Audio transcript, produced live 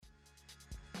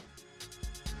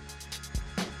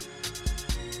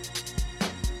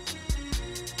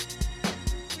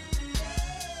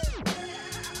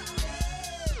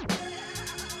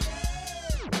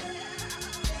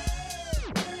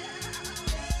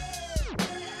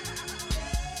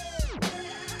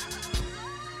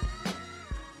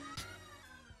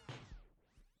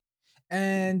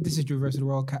And this is Drew versus the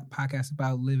World podcast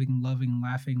about living, loving,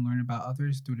 laughing, learning about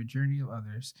others through the journey of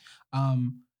others.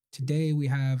 Today we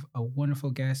have a wonderful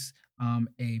guest,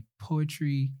 a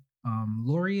poetry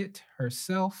laureate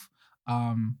herself.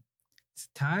 It's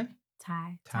Ty.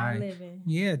 Ty Living.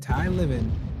 Yeah, Ty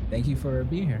Living. Thank you for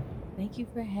being here. Thank you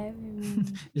for having me.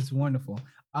 It's wonderful.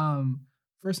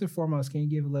 First and foremost, can you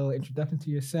give a little introduction to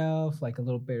yourself, like a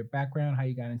little bit of background, how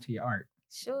you got into your art?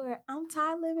 Sure. I'm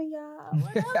Ty Living, y'all.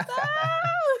 What up,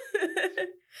 Ty?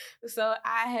 So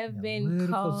I have been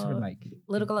called... Closer to the mic.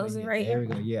 Little closer, right There here?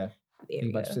 we go, yeah. There You we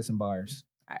about go. to say some bars.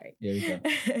 All right. There you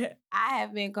go. I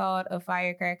have been called a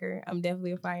firecracker. I'm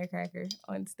definitely a firecracker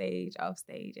on stage, off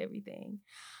stage, everything.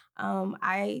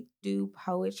 I do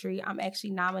poetry. I'm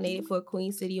actually nominated for a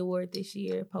Queen City Award this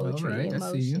year. Poetry in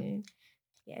Motion.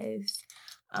 Yes.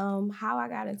 How I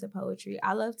got into poetry.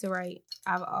 I love to write.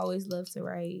 I've always loved to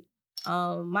write.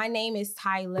 My name is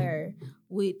Tyler,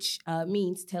 which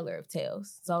means teller of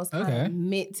tales. So I was kind of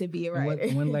meant to be a writer.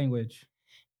 In what language?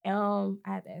 I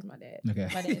had to ask my dad. Okay.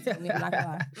 My dad told me, I'm not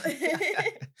gonna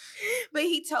lie. But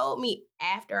he told me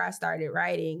after I started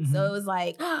writing. So it was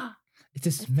like, it's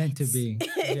just meant to be.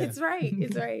 It's right.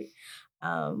 It's right.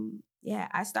 Yeah,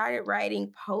 I started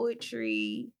writing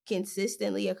poetry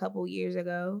consistently a couple years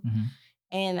ago.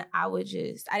 And I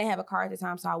didn't have a car at the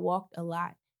time, so I walked a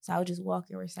lot. So I would just walk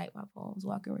and recite my poems,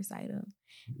 walk and recite them.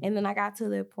 And then I got to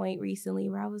the point recently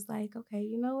where I was like, okay,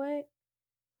 you know what?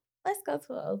 Let's go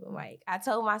to an open mic. I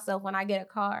told myself when I get a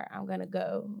car, I'm going to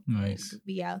go and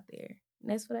be out there.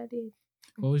 And that's what I did.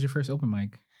 What was your first open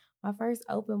mic? My first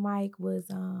open mic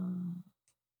was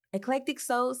Eclectic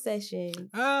Soul Sessions.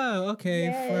 Oh, okay.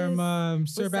 Yes. From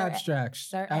Sir Abstract.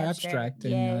 Sir Abstract.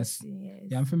 Yes,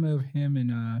 Yeah, I'm familiar with him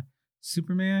and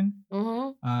Superman.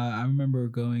 I remember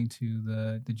going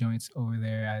to the joints over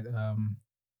there at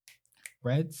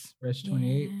Reds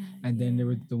 28, and then there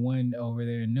was the one over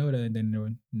there in Noda, and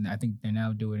then I think they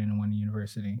now do it in one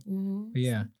university. But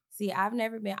yeah. See, I've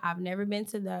never been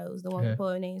to those. The one with the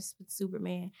poet named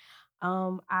Superman.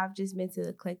 I've just been to the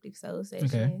Eclectic Soul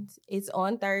Sessions. Okay. It's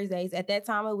on Thursdays. At that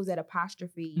time, it was at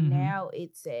Apostrophe. Now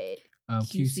it's at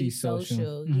QC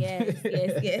Social. Yes.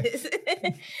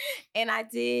 And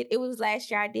it was last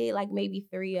year. I did like maybe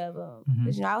 3 of them.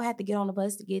 Because, I would have to get on the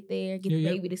bus to get there, get the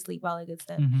baby to sleep, all that good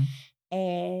stuff.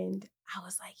 And I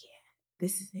was like, yeah,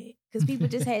 this is it. Because people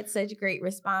just had such great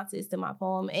responses to my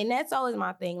poem. And that's always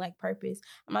my thing, like purpose.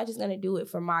 I'm not just going to do it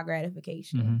for my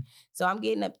gratification. So I'm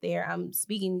getting up there. I'm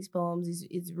speaking these poems.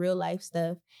 It's real life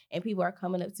stuff. And people are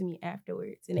coming up to me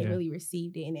afterwards. And they really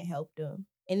received it and it helped them.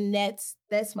 And that's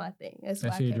my thing. That's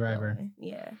why your driver. Going.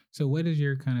 Yeah. So what is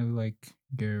your kind of like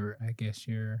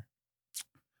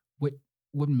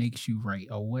what makes you write,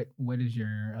 or what is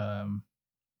your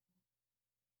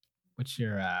what's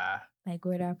your like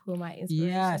where do I pull my inspiration?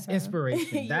 Yes,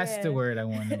 inspiration. That's the word I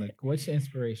wanted. Like, what's your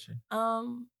inspiration?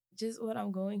 Just what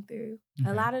I'm going through.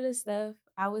 A lot of the stuff,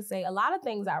 I would say, a lot of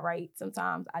things I write,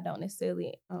 sometimes I don't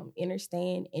necessarily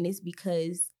understand, and it's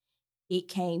because it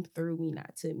came through me,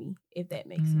 not to me, if that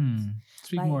makes sense.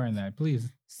 Speak more on that, please.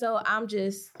 So I'm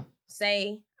just,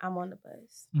 say I'm on the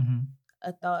bus.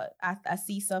 A thought, I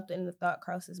see something and the thought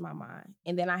crosses my mind.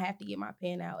 And then I have to get my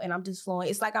pen out and I'm just flowing.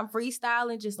 It's like I'm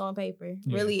freestyling just on paper.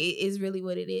 Yeah. Really, it is really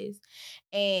what it is.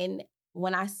 And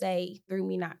when I say through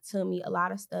me, not to me, a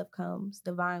lot of stuff comes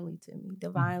divinely to me,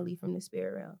 divinely from the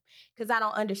spirit realm. Because I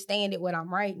don't understand it when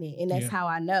I'm writing it. And that's how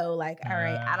I know, like, all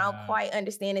right, I don't quite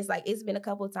understand. It's like, it's been a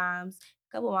couple of times,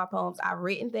 a couple of my poems, I've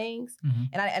written things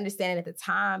and I didn't understand it at the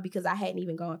time because I hadn't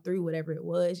even gone through whatever it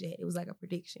was yet. It was like a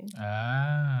prediction.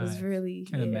 It was really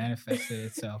kind of manifested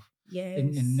itself. Yes.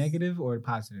 In negative or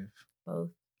positive?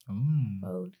 Both.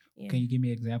 Both. Yeah. Can you give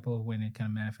me an example of when it kind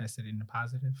of manifested in the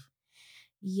positive?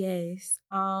 Yes.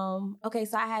 Okay,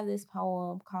 so I have this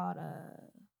poem called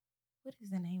what is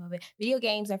the name of it? Video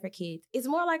games are for kids. It's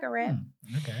more like a rap.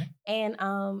 Okay. And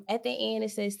at the end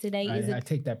it says today I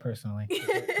take that personally.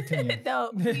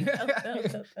 Don't.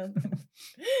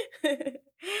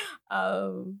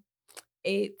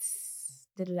 It's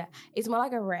more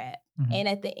like a rap. And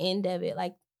at the end of it,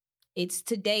 like, it's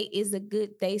today is a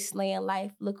good day slaying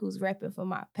life. Look who's repping for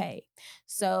my pay.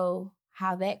 So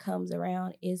how that comes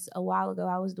around is a while ago,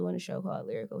 I was doing a show called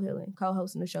Lyrical Healing,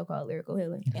 co-hosting a show called Lyrical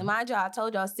Healing. And mind y'all, I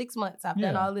told y'all 6 months. I've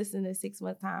done all this in a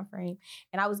 6-month time frame.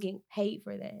 And I was getting paid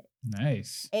for that.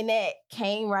 Nice. And that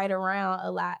came right around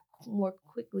a lot more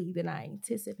quickly than I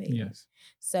anticipated. Yes.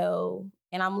 So,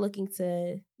 and I'm looking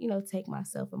to, take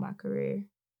myself and my career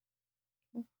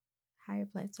higher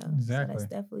plateau. Exactly. So that's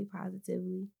definitely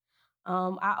positively.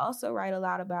 I also write a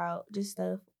lot about just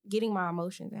stuff, getting my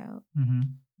emotions out.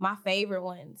 my favorite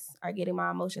ones are getting my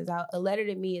emotions out. A Letter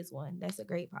to Me is one. That's a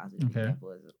great positive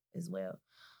example as well.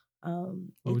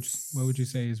 What would you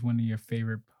say is one of your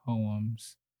favorite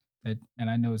poems? That, and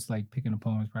I know it's like picking a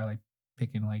poem is probably like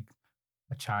picking like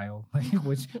a child, like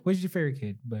which is your favorite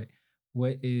kid, but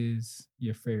what is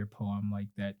your favorite poem like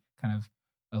that kind of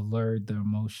allured the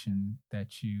emotion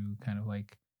that you kind of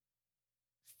like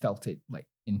felt it like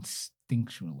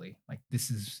instinctually, like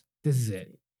this is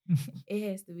it? It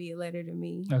has to be A Letter to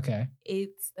Me. Okay.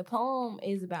 The poem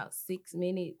is about 6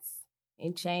 minutes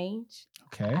and change.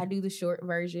 Okay. I do the short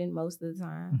version most of the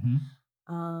time.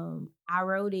 Mm-hmm. I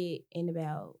wrote it in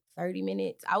about 30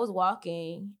 minutes. I was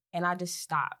walking and I just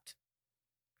stopped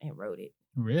and wrote it.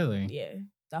 Really? Yeah.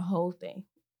 The whole thing.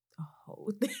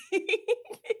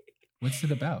 What's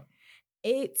it about?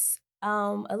 It's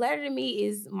A Letter to Me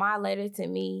is my letter to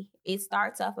me. It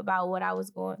starts off about what I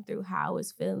was going through, how I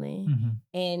was feeling. Mm-hmm.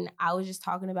 And I was just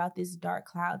talking about this dark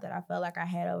cloud that I felt like I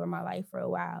had over my life for a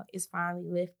while. It's finally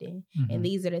lifting. Mm-hmm. And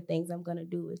these are the things I'm going to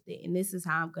do with it. And this is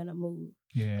how I'm going to move.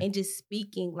 Yeah. And just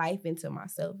speaking life into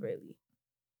myself, really.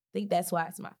 I think that's why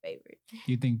it's my favorite.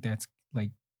 Do you think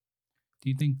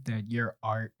that your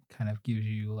art kind of gives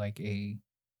you like a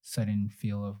sudden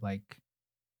feel of like,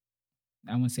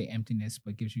 I wouldn't say emptiness,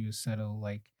 but gives you a subtle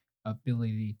like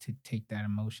ability to take that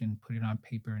emotion, put it on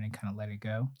paper, and then kind of let it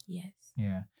go? Yes.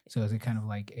 Yeah. So is it kind of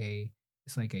like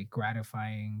it's like a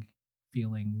gratifying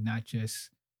feeling, not just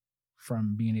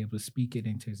from being able to speak it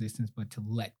into existence, but to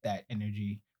let that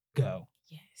energy go?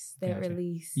 Yes, that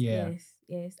release. Yeah.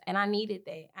 Yes. And I needed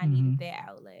that. I needed that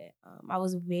outlet. I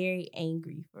was very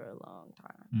angry for a long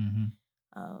time. Mm-hmm.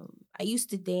 I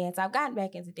used to dance. I've gotten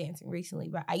back into dancing recently,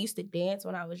 but I used to dance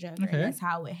when I was younger. Okay. And that's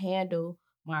how I would handle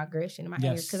my aggression and my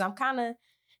anger. Because I'm kind of,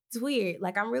 it's weird.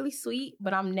 Like, I'm really sweet,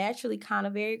 but I'm naturally kind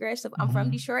of very aggressive. I'm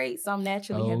from Detroit, so I'm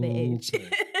naturally have the edge.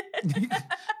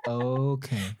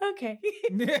 Okay. Okay.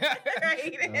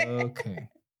 Right. Okay.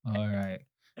 All right.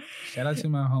 Shout out to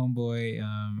my homeboy.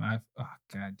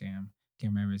 Goddamn,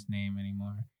 can't remember his name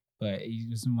anymore. But he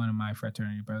was one of my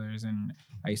fraternity brothers, and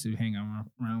I used to hang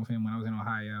around with him when I was in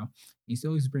Ohio. He used to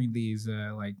always bring these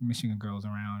like Michigan girls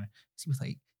around. He was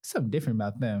like, something different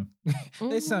about them.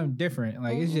 There's something different.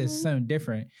 Like it's just something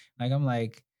different. Like I'm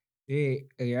like,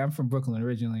 I'm from Brooklyn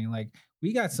originally. Like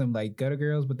we got some like gutter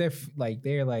girls, but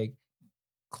they're like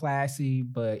classy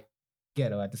but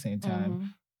ghetto at the same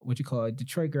time. What you call it?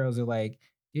 Detroit girls are like,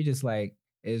 you're just like,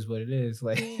 it is what it is.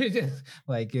 Like it's just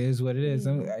like it is what it is.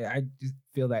 I just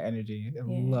feel that energy. I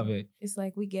love it. It's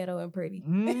like we ghetto and pretty.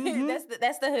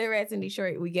 That's the hood rats in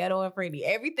Detroit. We ghetto and pretty.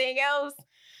 Everything else,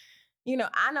 you know,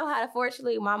 I know how to.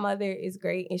 Fortunately, my mother is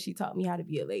great, and she taught me how to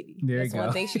be a lady. That's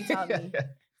one thing she taught me.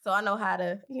 So I know how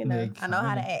to, I know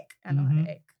how to act. I know how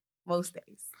to act most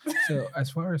days. So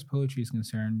as far as poetry is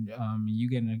concerned, you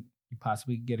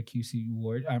possibly get a QC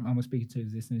award. I'm gonna speak into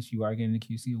existence. You are getting a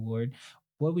QC award.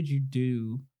 What would you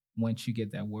do once you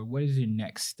get that award? What is your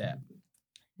next step?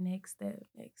 Next step.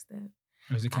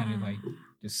 Or is it kind of like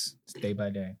just day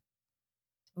by day?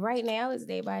 Right now, it's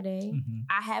day by day.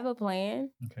 I have a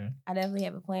plan. Okay. I definitely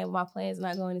have a plan. My plan is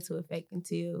not going into effect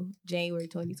until January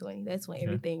 2020. That's when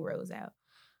everything rolls out.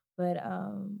 But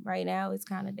right now, it's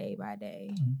kind of day by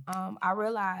day. I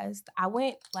realized I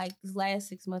went, like, this last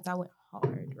 6 months, I went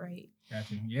hard, right?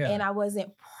 Gotcha. Yeah. And I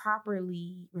wasn't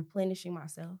properly replenishing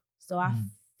myself. So I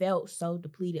felt so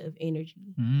depleted of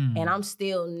energy. And I'm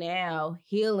still now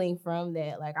healing from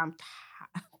that. Like, I'm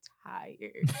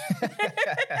tired.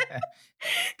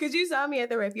 Because you saw me at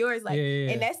the Ref Yours, like,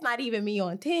 and that's not even me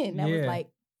on 10. That was like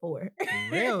 4.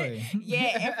 Really?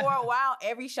 Yeah. And for a while,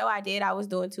 every show I did, I was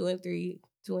doing 2 and 3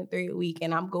 a week,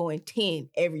 and I'm going 10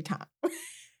 every time.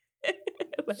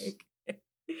 Like,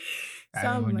 I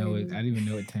didn't even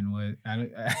know what 10 was.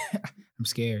 I'm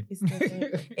scared.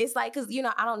 It's like, because,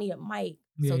 I don't need a mic.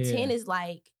 So 10 is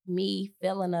like me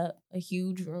filling up a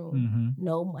huge room,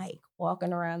 no mic,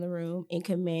 walking around the room and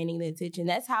commanding the attention.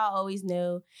 That's how I always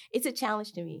know it's a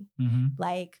challenge to me.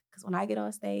 Like, because when I get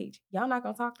on stage, y'all not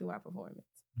going to talk through my performance.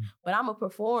 But I'm going to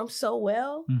perform so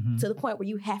well to the point where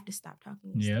you have to stop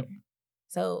talking. Yep.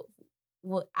 So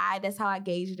that's how I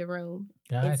gauge the room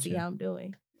and see how I'm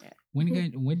doing. Yeah.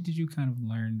 When did you kind of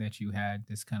learn that you had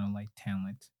this kind of like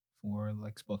talent for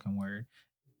like spoken word?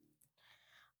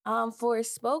 For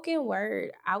spoken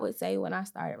word, I would say when I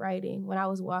started writing, when I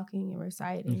was walking and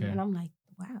reciting, and I'm like,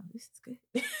 wow, this is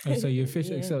good. So you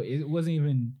officially, so it wasn't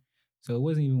even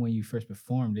when you first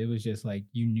performed. It was just like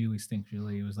you knew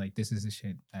instinctually. It was like, this is the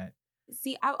shit that.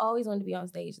 See, I've always wanted to be on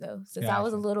stage though. Since I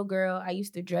was a little girl, I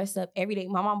used to dress up every day.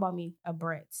 My mom bought me a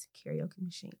Bratz karaoke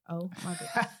machine. Oh my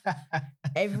goodness.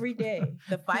 Every day.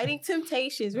 The Fighting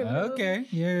Temptations. Remember? Okay,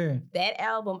 yeah. That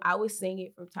album, I would sing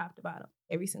it from top to bottom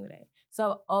every single day.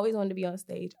 So I always wanted to be on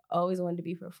stage. Always wanted to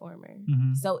be a performer.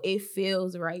 Mm-hmm. So it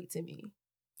feels right to me.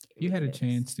 You had a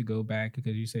chance to go back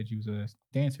because you said you was a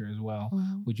dancer as well.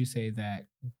 Mm-hmm. Would you say that,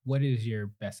 what is your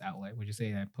best outlet? Would you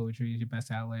say that poetry is your best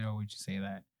outlet, or would you say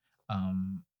that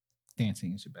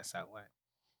dancing is your best outlet?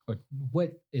 Or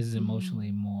what is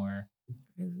emotionally more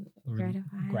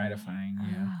gratifying?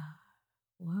 Yeah.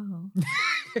 Wow.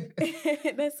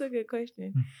 That's a good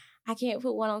question. I can't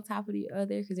put one on top of the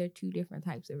other because they're two different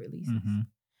types of releases.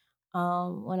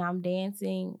 Mm-hmm. When I'm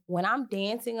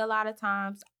dancing a lot of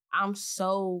times, I'm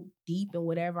so deep in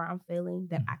whatever I'm feeling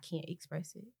that I can't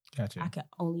express it. Gotcha. I can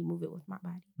only move it with my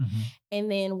body. Mm-hmm. And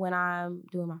then when I'm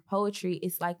doing my poetry,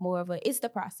 it's like more of it's the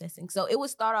processing. So it would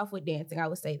start off with dancing, I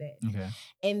would say that. Okay.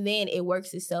 And then it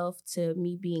works itself to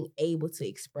me being able to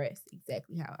express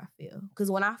exactly how I feel.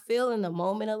 Because when I feel in the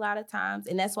moment a lot of times,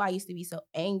 and that's why I used to be so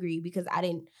angry because I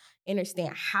didn't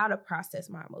understand how to process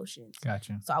my emotions.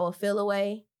 Gotcha. So I would feel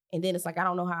away, and then it's like, I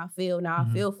don't know how I feel. Now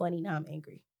I feel funny, now I'm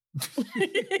angry.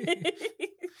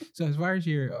 So as far as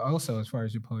your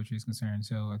poetry is concerned,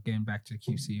 so again, back to the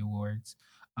QC Awards,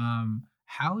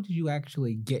 how did you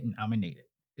actually get nominated?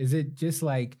 Is it just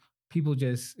like people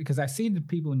just, because I've seen the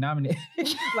people nominated,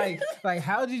 like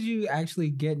how did you actually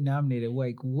get nominated?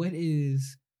 Like what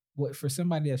for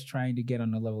somebody that's trying to get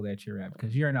on the level that you're at,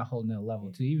 because you're in a whole nother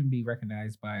level, to even be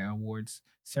recognized by an awards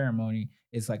ceremony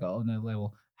is like a whole nother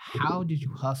level. How did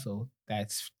you hustle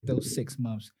those 6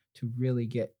 months to really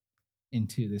get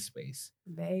into this space?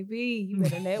 Baby, you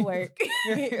better network.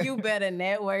 You better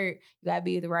network. You gotta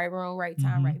be at the right room, right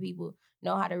time, right people.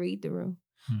 Know how to read the room.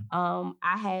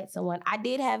 I had someone.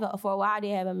 For a while I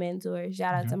did have a mentor.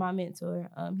 Shout out to my mentor.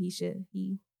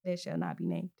 That shall not be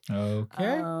named.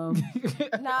 Okay.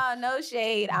 No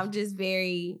shade. I'm just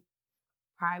very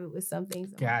private with some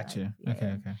things. Gotcha. Yeah.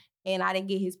 Okay. And I didn't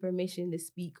get his permission to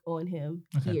speak on him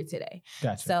here today.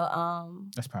 Gotcha. So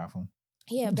that's powerful.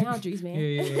 Yeah, boundaries, man.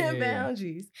 Yeah.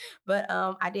 Boundaries. But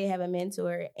I did have a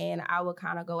mentor, and I would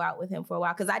kind of go out with him for a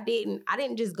while because I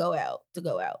didn't just go out to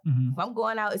go out. Mm-hmm. If I'm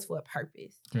going out, it's for a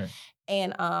purpose. Okay.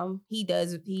 And he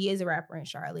is a rapper in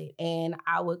Charlotte, and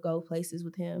I would go places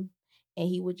with him, and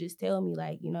he would just tell me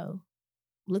like,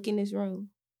 look in this room.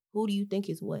 Who do you think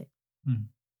is what?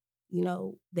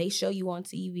 Mm. They show you on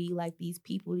TV like these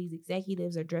people, these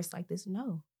executives are dressed like this.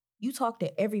 No. You talk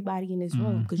to everybody in this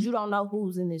room because you don't know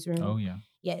who's in this room. Oh, yeah.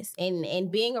 Yes. And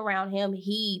being around him,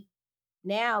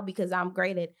 because I'm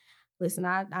great at, listen,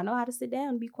 I know how to sit down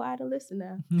and be quiet and listen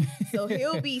now. So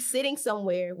he'll be sitting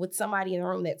somewhere with somebody in the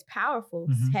room that's powerful,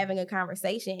 having a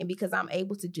conversation. And because I'm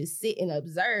able to just sit and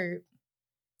observe,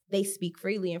 they speak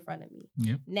freely in front of me.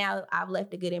 Yep. Now I've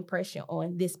left a good impression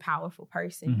on this powerful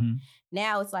person.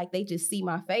 Now it's like they just see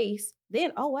my face.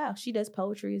 Then, oh, wow, she does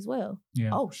poetry as well. Yeah.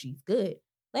 Oh, she's good.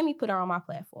 Let me put her on my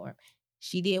platform.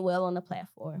 She did well on the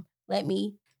platform. Let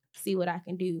me see what I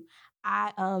can do.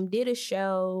 I did a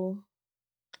show.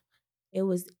 It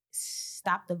was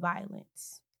Stop the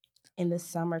Violence in the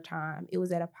summertime. It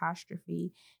was at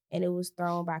Apostrophe, and it was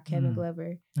thrown by Kevin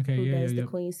Glover, who does the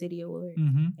Queen City Award.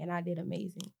 And I did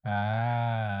amazing.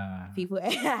 People,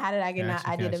 how did I get out?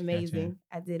 I did amazing.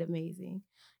 I did amazing.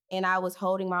 And I was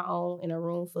holding my own in a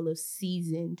room full of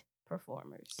seasoned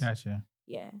performers. Gotcha.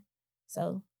 Yeah.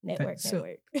 So network.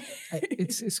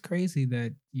 It's crazy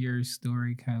that your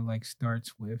story kind of like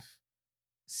starts with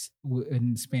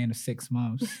in the span of 6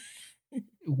 months.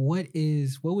 What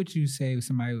would you say if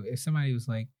somebody was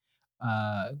like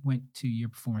went to your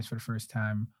performance for the first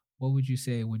time? What would you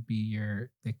say would be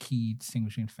the key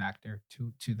distinguishing factor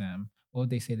to them? What would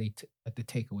they say at the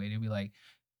takeaway? They'd be like,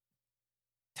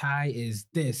 Ty is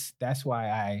this. That's why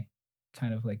I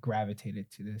kind of like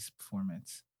gravitated to this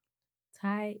performance.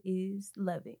 Ty is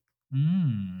loving.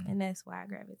 And that's why I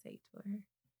gravitate toward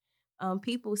her.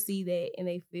 People see that and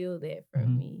they feel that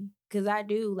from me. Because I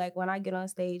do, like when I get on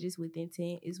stage, it's with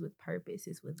intent, it's with purpose,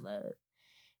 it's with love.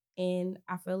 And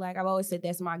I feel like I've always said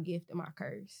that's my gift and my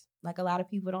curse. Like a lot of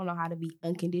people don't know how to be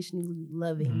unconditionally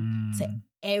loving to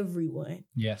everyone.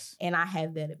 Yes. And I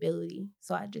have that ability.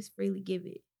 So I just freely give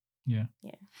it. Yeah.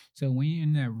 Yeah. So when you're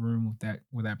in that room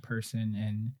with that person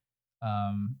and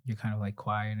you're kind of like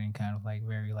quiet and kind of like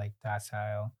very like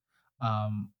docile,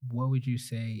 what would you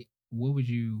say? What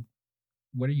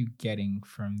are you getting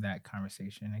from that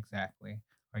conversation exactly?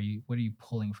 What are you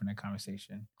pulling from that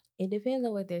conversation? It depends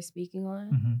on what they're speaking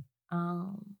on.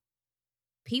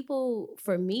 People,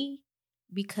 for me,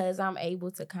 because I'm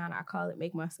able to kind of, I call it,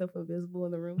 make myself invisible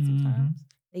in the room sometimes,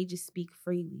 they just speak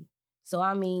freely. So,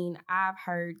 I mean, I've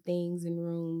heard things in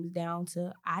rooms down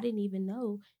to, I didn't even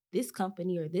know this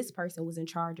company or this person was in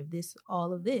charge of this,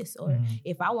 all of this. Or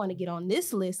if I want to get on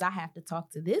this list, I have to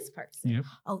talk to this person. Yep.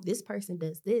 Oh, this person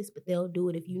does this, but they'll do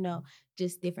it if you know,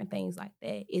 just different things like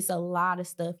that. It's a lot of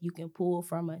stuff you can pull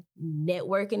from a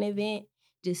networking event,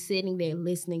 just sitting there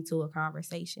listening to a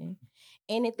conversation.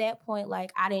 And at that point,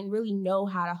 like, I didn't really know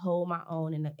how to hold my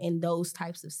own in those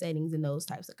types of settings and those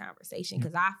types of conversations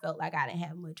because I felt like I didn't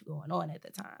have much going on at the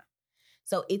time.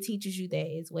 So it teaches you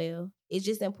that as well. It's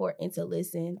just important to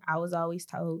listen. I was always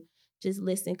told, just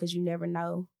listen because you never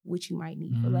know what you might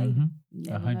need for later.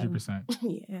 100%.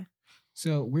 Yeah.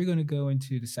 So we're going to go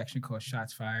into the section called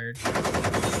Shots Fired.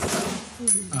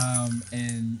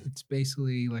 And it's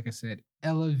basically, like I said,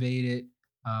 elevated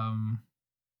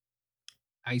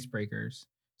icebreakers.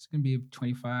 It's going to be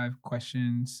 25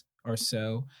 questions or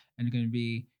so. And it's going to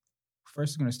be,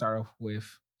 first, we're going to start off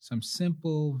with some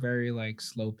simple, very like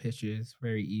slow pitches,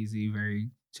 very easy, very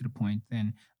to the point.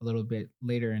 Then a little bit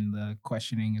later in the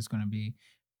questioning is going to be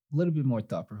a little bit more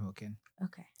thought provoking.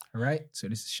 Okay. All right. So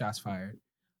this is Shots Fired.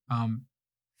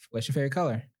 What's your favorite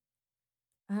color?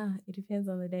 It depends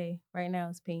on the day. Right now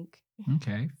it's pink.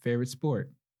 Okay. Favorite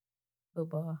sport?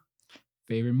 Football.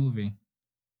 Favorite movie?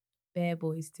 Bad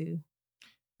Boys 2.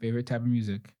 Favorite type of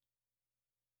music?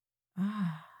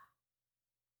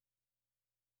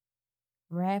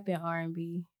 Rap and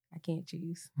R&B. I can't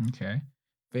choose. Okay.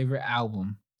 Favorite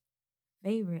album?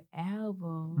 Favorite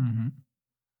album?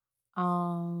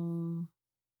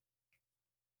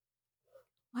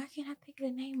 Why can't I think of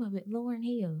the name of it? Lauryn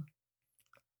Hill.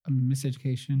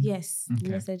 Miseducation? Yes.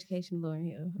 Okay. Miseducation, Lauryn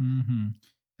Hill.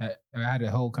 I had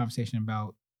a whole conversation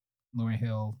about Lauryn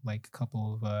Hill like a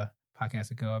couple of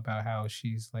podcasts ago about how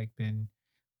she's like been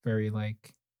very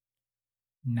like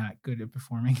not good at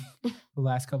performing the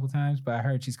last couple times, but I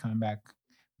heard she's coming back.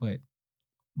 But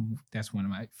that's one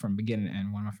of my, from beginning to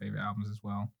end, one of my favorite albums as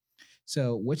well.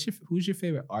 So who's your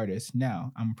favorite artist?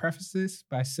 Now, I'm gonna preface this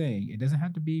by saying it doesn't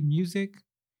have to be music.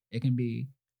 It can be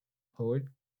poet.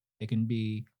 It can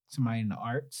be somebody in the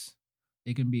arts.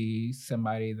 It can be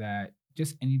somebody that,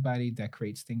 just anybody that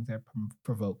creates things that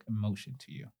provoke emotion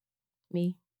to you.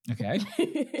 Me. Okay.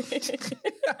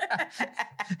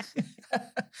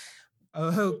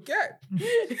 Okay.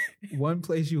 One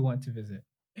place you want to visit?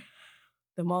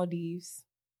 The Maldives.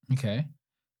 Okay.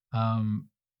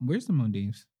 Where's the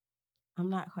Maldives? I'm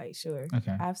not quite sure.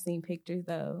 Okay. I've seen pictures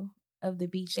though of the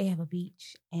beach. They have a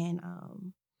beach, and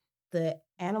the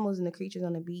animals and the creatures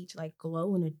on the beach like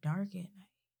glow in the dark at night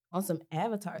on some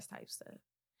Avatars type stuff.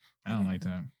 I don't like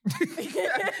that.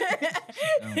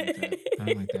 I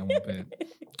don't like that one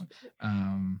bit.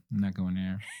 I'm not going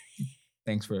there.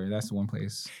 Thanks for, that's the one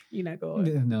place. You're not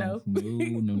going? No.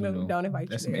 Don't invite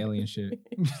That's you some alien shit.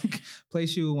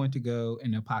 Place you would want to go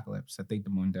in the apocalypse. I think the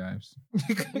Maldives.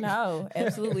 No,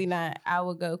 absolutely not. I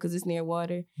would go because it's near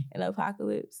water. In the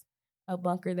apocalypse, a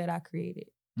bunker that I created.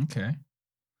 Okay.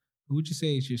 Who would you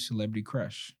say is your celebrity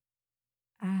crush?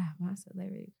 My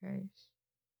celebrity crush.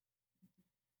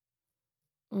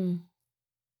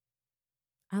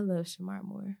 I love Shamar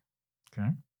Moore.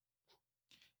 Okay.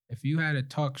 If you had a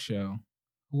talk show,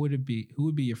 who would it be? Who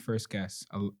would be your first guest?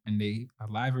 And they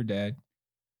alive or dead?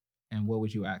 And what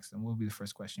would you ask them? What would be the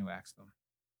first question you ask them?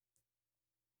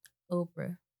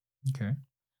 Oprah. Okay.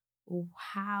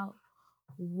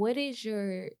 What is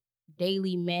your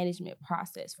daily management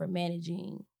process for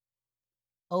managing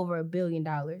over $1 billion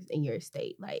in your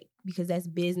estate? Like, because that's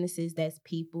businesses, that's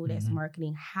people, that's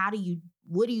marketing.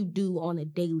 What do you do on a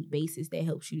daily basis that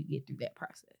helps you to get through that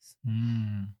process?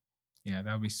 Yeah,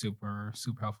 that would be super,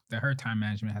 super helpful. Her time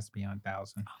management has to be on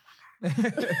 1,000. Oh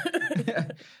my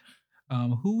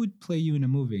God. Who would play you in a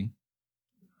movie?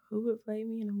 Who would play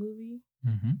me in a movie?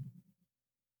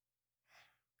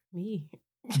 Me.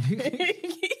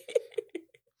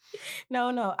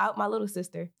 No, my little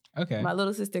sister. Okay. My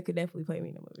little sister could definitely play me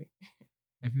in a movie.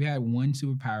 If you had one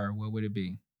superpower, what would it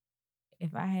be?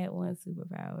 If I had one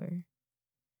superpower,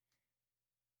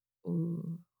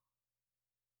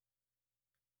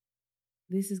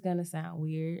 this is gonna sound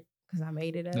weird because I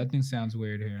made it up. Nothing sounds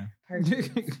weird here.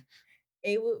 Perfect.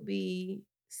 It would be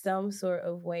some sort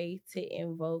of way to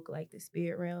invoke like the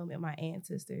spirit realm and my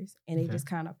ancestors, and they just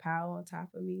kind of pile on top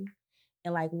of me,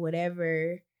 and like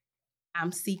whatever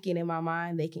I'm seeking in my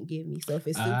mind, they can give me. So if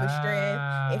it's super strength,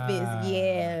 if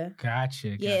it's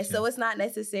Gotcha. So it's not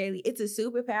necessarily, it's a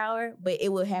superpower, but it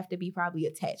would have to be probably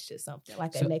attached to something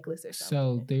like a necklace or something.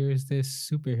 So there's this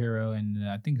superhero, and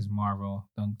I think it's Marvel.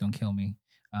 Don't kill me.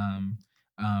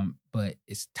 But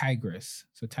it's Tigress.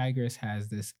 So Tigress has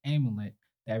this amulet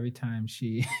that every time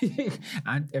she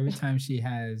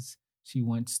she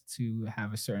wants to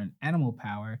have a certain animal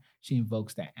power, she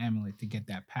invokes that amulet to get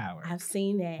that power. I've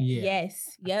seen that. Yeah.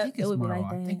 Yes. Yep. I think it's Marvel.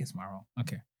 I think it's Marvel.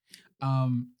 Okay.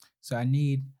 So I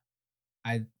need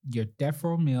your death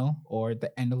row meal or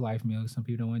the end of life meal. Some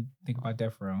people don't want to think about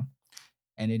death row.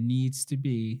 And it needs to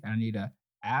be, I need a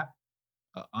app,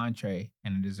 an entree,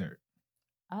 and a dessert.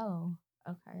 Oh,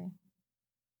 okay.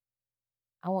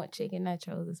 I want chicken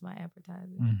nachos as my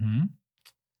appetizer. Mm-hmm.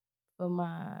 For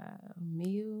my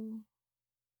meal,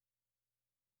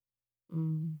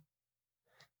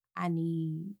 I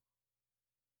need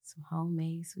some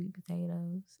homemade sweet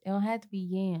potatoes. It don't have to be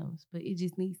yams, but it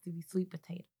just needs to be sweet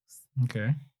potatoes.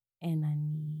 Okay. And I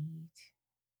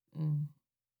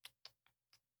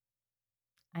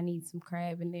need some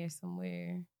crab in there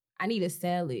somewhere. I need a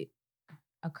salad,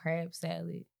 a crab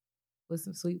salad with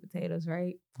some sweet potatoes,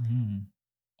 right? Mm.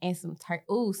 And some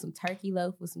turkey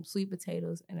loaf with some sweet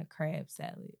potatoes and a crab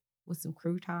salad with some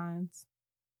croutons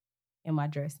and my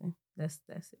dressing. That's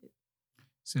it.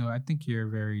 So I think you're a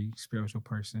very spiritual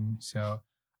person. So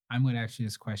I'm going to ask you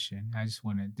this question. I just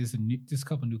want to. This a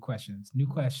couple new questions. New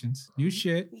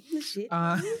shit. New shit.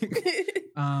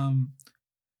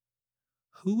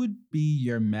 Who would be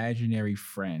your imaginary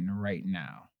friend right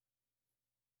now?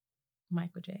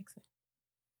 Michael Jackson.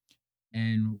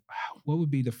 And what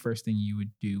would be the first thing you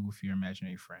would do with your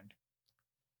imaginary friend?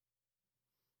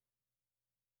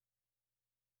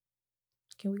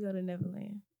 Can we go to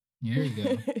Neverland? There you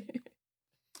go.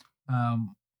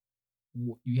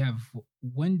 You have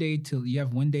one day to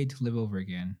live over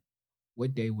again.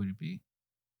 What day would it be?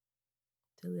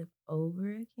 To live over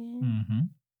again?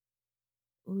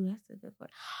 Mm-hmm. Ooh, that's a good one.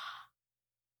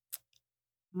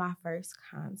 My first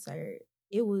concert,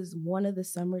 it was one of the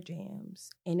summer jams,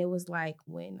 and it was like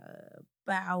when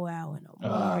Bow Wow and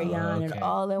Omarion and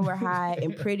all them were high,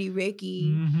 and Pretty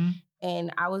Ricky. Mm-hmm.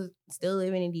 And I was still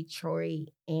living in Detroit,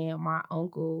 and my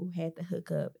uncle had the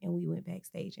hookup, and we went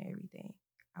backstage and everything.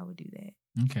 I would do that.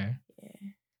 Okay.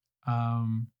 Yeah.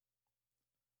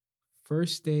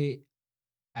 First day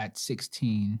at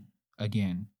 16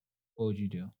 again. What would you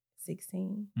do?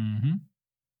 16. Mm-hmm.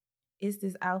 It's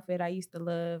this outfit I used to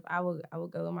love. I would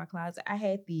go in my closet. I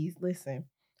had these. Listen,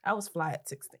 I was fly at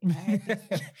 16. I had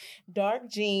these dark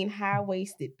jean,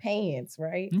 high-waisted pants,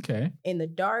 right? Okay. And the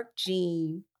dark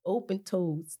jean,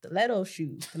 open-toed stiletto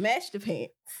shoes to match the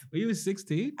pants. Were you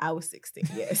 16? I was 16,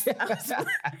 yes.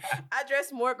 I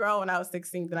dressed more grown when I was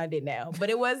 16 than I did now.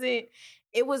 But it was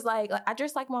like I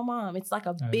dressed like my mom. It's like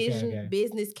a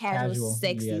business casual,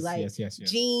 sexy, yes,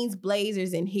 jeans,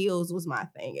 blazers, and heels was my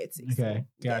thing at 16. Okay,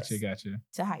 gotcha.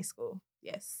 To high school,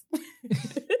 yes.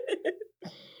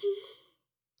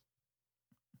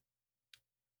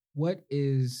 What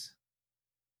is,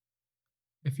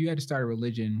 if you had to start a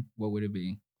religion, what would it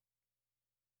be?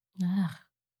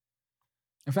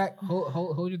 In fact,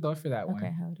 hold your thought for that one.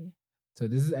 Okay, hold it. So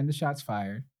this is End of Shots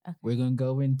Fired. Okay. We're going to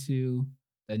go into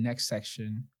the next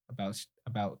section about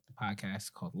the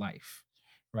podcast called Life,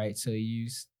 right? So you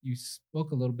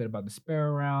spoke a little bit about the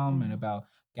spirit realm and about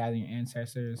gathering your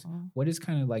ancestors. What is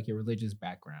kind of like your religious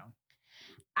background?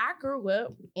 I grew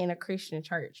up in a Christian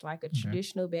church, like a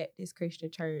traditional Baptist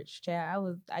Christian church.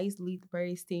 I used to lead the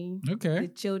praise team,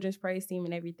 the children's praise team,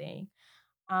 and everything.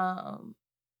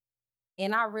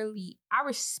 And I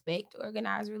respect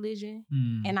organized religion,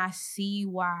 and I see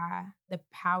why the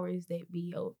powers that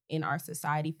be in our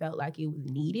society felt like it was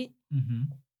needed,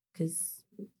 because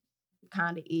it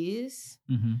kind of is.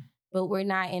 But we're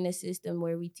not in a system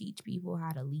where we teach people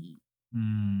how to lead.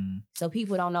 So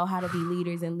people don't know how to be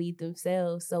leaders and lead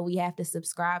themselves. So we have to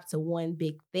subscribe to one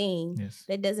big thing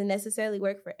that doesn't necessarily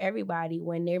work for everybody,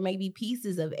 when there may be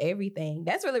pieces of everything.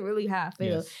 That's really, really how I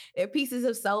feel. Yes. There are pieces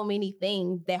of so many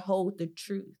things that hold the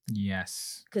truth.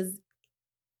 Yes. Because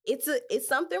it's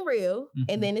something real,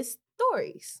 and then it's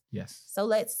stories. Yes. So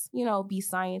let's, be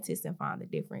scientists and find the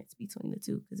difference between the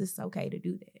two, because it's okay to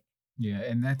do that. Yeah,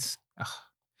 and that's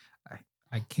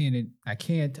I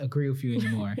can't agree with you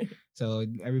anymore. So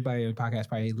everybody on the podcast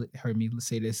probably heard me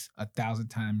say this 1,000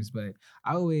 times, but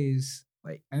I always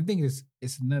I think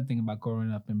it's another thing about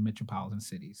growing up in metropolitan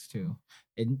cities too.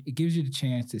 It gives you the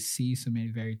chance to see so many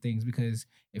varied things, because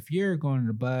if you're going on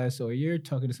the bus or you're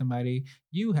talking to somebody,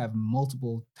 you have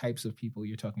multiple types of people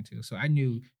you're talking to. So I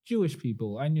knew Jewish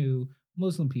people, I knew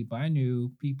Muslim people, I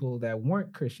knew people that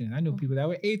weren't Christian, I knew people that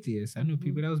were atheists, I knew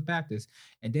people that was Baptist,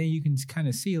 and then you can kind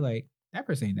of see that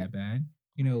person ain't that bad.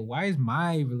 Why is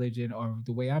my religion or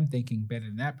the way I'm thinking better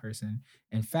than that person?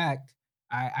 In fact,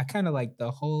 I kind of like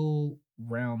the whole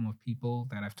realm of people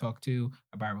that I've talked to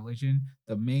about religion,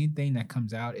 the main thing that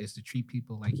comes out is to treat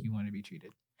people like you want to be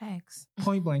treated. Facts.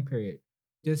 Point blank, period.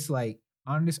 Just like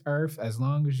on this earth, as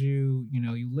long as you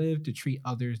live to treat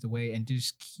others the way, and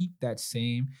just keep that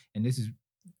same, and this is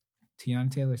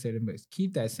Tiana Taylor said it, but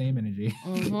keep that same energy.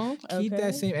 Keep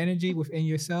that same energy within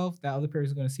yourself. That other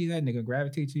person's going to see that and they're going to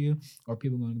gravitate to you, or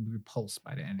people are going to be repulsed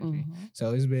by the energy.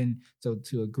 So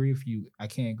to agree with you, I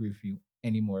can't agree with you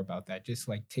anymore about that. Just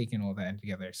like taking all that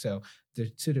together. So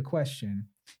to the question,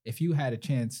 if you had a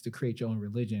chance to create your own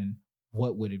religion,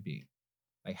 what would it be?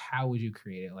 Like, how would you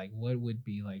create it? Like, what would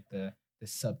be like the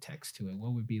subtext to it?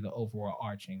 What would be the overall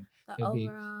arching? It would be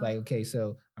like, okay,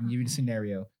 so I'm giving you the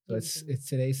scenario. So it's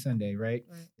today's Sunday, right?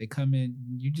 They come in,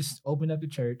 you just open up the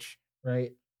church,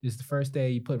 right? This is the first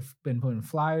day. Been putting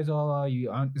flyers it's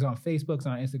on Facebook, it's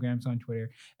on Instagram, it's on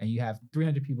Twitter, and you have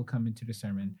 300 people come into the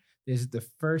sermon. This is the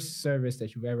first service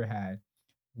that you've ever had.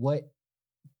 What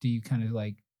do you kind of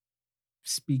like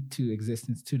speak to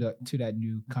existence to that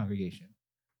new congregation?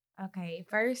 Okay,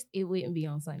 first it wouldn't be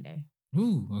on Sunday.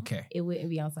 Ooh, okay. It wouldn't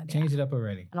be on Sunday. Change it up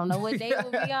already. I don't know what day it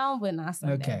would be on, but not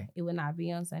Sunday. Okay. It would not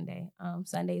be on Sunday.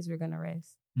 Sundays we're gonna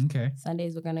rest. Okay.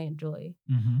 Sundays we're gonna enjoy.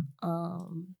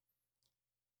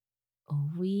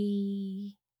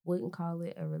 We wouldn't call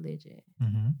it a religion.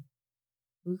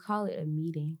 We call it a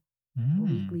meeting, a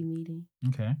weekly meeting.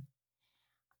 Okay.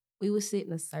 We would sit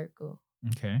in a circle.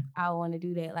 Okay. I want to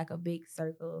do that, like a big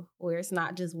circle where it's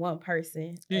not just one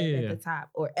person at the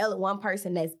top, or one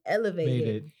person that's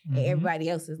elevated and everybody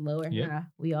else is lower. Yep. Nah,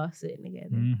 we all sitting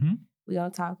together. We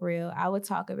gonna talk real. I would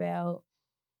talk about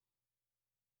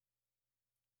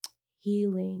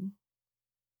healing.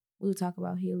 We would talk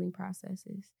about healing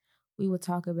processes. We would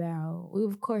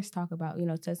of course talk about,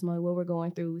 testimony, what we're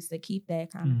going through, is to keep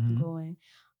that kind of going.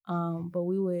 But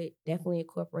we would definitely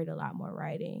incorporate a lot more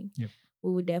writing. Yep.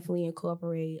 We would definitely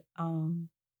incorporate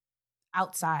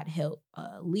outside help,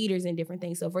 leaders and different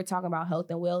things. So if we're talking about health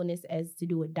and wellness as to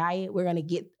do with diet, we're going to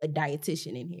get a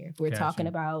dietitian in here. If we're talking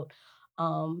about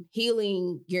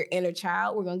healing your inner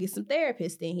child, we're going to get some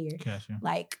therapists in here.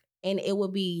 And it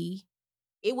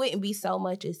wouldn't be so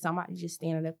much as somebody just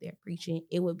standing up there preaching.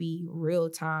 It would be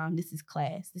real time. This is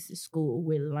class. This is school.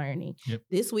 We're learning. Yep.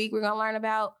 This week, we're going to learn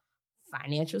about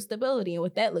financial stability and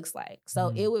what that looks like.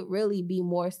 So it would really be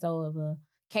more so of a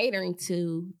catering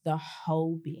to the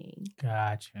whole being.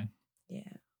 Gotcha.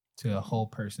 Yeah. To a whole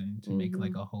person, to make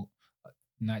like a whole,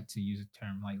 not to use a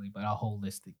term lightly, but a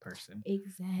holistic person.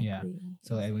 Exactly. Yeah.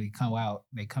 So they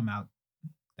come out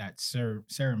that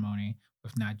ceremony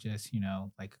with not just,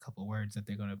 like a couple of words that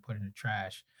they're going to put in the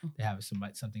trash. They have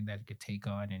something that could take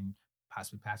on and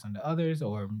possibly pass on to others,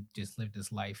 or just live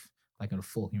this life like a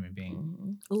full human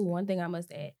being. Ooh, one thing I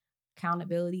must add: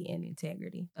 accountability and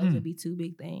integrity. Those would be two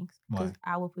big things. Because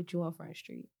I will put you on Front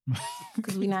Street.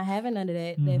 Because we're not having none of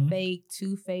that. That fake,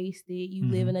 two-faced, you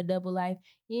live in a double life.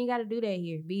 You ain't got to do that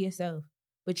here. Be yourself.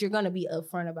 But you're going to be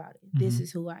upfront about it. This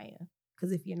is who I am.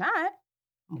 Because if you're not,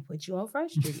 I'm going to put you on Front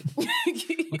Street.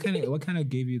 What kind of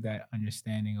gave you that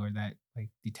understanding or that like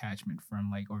detachment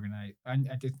from like organized?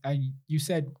 You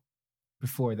said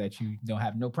before that you don't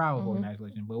have no problem with organized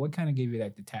religion, but what kind of gave you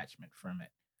that detachment from it?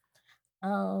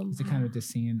 Is it kind of just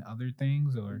seeing other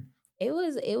things, or? It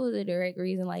was a direct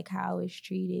reason, like how it's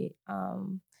treated.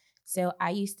 So I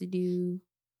used to do,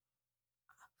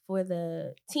 for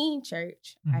the teen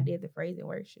church, I did the praise and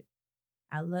worship.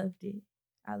 I loved it.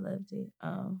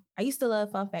 I used to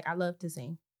love, fun fact, I love to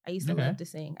sing. I used to love to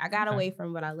sing. I got away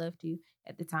from what I loved to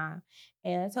at the time.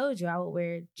 And I told you I would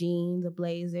wear jeans, a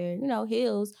blazer,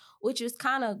 heels, which was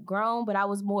kind of grown, but I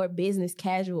was more business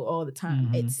casual all the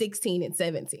time at 16 and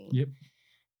 17. Yep.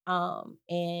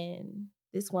 And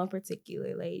this one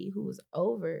particular lady who was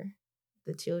over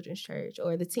the children's church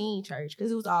or the teen church,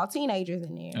 because it was all teenagers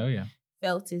in there. Oh, yeah.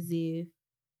 Felt as if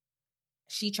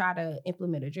she tried to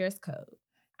implement a dress code.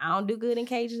 I don't do good in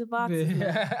cages of boxes.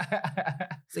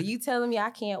 So you telling me I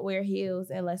can't wear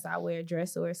heels unless I wear a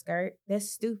dress or a skirt?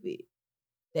 That's stupid.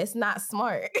 That's not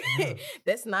smart. Yeah.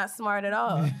 That's not smart at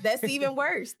all. That's even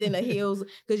worse than the heels,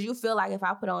 because you feel like if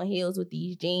I put on heels with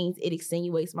these jeans, it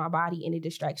extenuates my body and it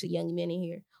distracts the young men in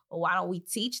here. Well, why don't we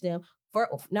teach them? For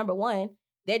number one,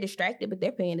 they're distracted, but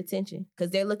they're paying attention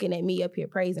because they're looking at me up here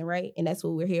praising, right? And that's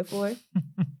what we're here for.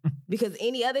 Because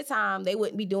any other time, they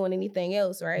wouldn't be doing anything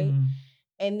else, right?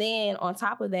 And then on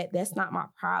top of that, that's not my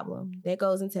problem. That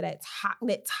goes into that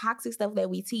toxic stuff that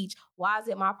we teach. Why is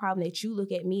it my problem that you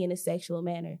look at me in a sexual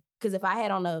manner? Because if I had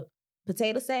on a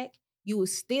potato sack, you would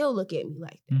still look at me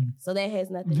like that. So that has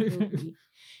nothing to do with me.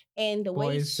 And the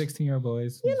boys, 16-year-old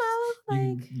boys,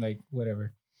 like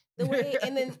whatever. The way,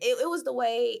 and then it was the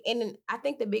way, and then I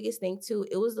think the biggest thing too,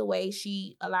 it was the way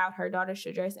she allowed her daughters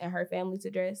to dress and her family to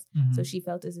dress. Mm-hmm. So she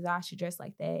felt as if I should dress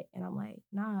like that. And I'm like,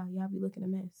 nah, y'all be looking a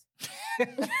mess.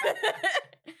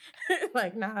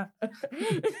 Like, nah.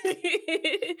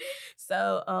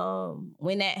 So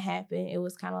when that happened, it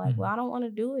was kind of like, well, I don't want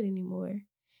to do it anymore.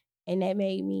 And that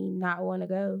made me not want to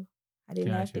go. I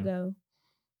didn't have to go.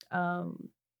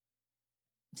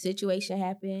 Situation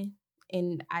happened,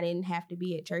 and I didn't have to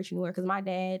be at church anymore because my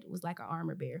dad was like an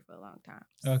armor bearer for a long time.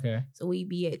 Okay. So we'd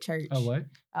be at church. Oh, what?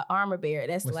 An armor bearer.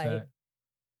 That's What's like, that?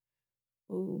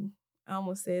 Ooh, I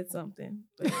almost said something,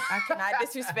 but I cannot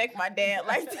disrespect my dad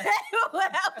like that.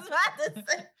 What I was about to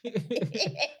say.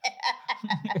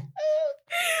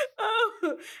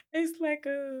 It's like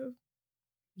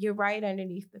you're right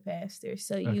underneath the pastor.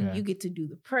 So you get to do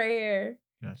the prayer.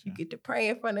 Gotcha. You get to pray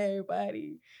in front of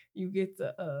everybody. You get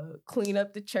to clean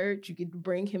up the church. You get to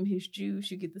bring him his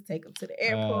juice. You get to take him to the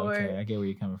airport. Okay, I get where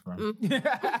you're coming from.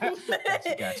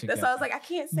 Gotcha. That's why I was like, I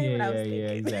can't say what I was thinking.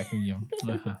 Yeah, exactly.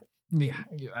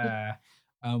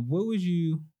 What would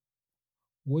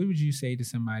you say to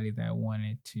somebody that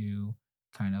wanted to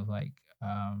kind of like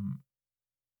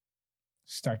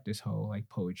start this whole like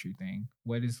poetry thing?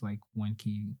 What is like one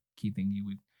key thing you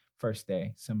would first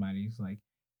day somebody's like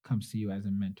comes to you as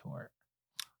a mentor?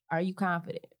 Are you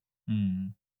confident?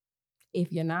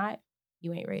 If you're not,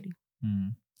 you ain't ready.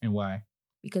 And why?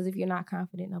 Because if you're not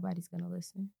confident, nobody's going to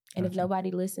listen. And if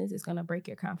nobody listens, it's going to break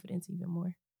your confidence even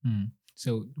more.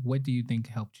 So what do you think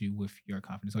helped you with your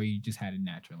confidence, or you just had it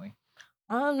naturally?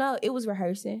 No, it was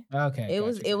rehearsing. Okay. It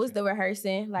was the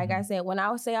rehearsing. Like I said, when I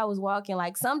would say I was walking,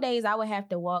 like some days I would have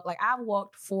to walk, like I've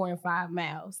walked 4 and 5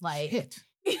 miles. Like Shit.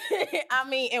 I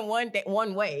mean, in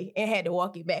one way, and had to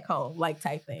walk it back home, like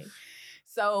type thing.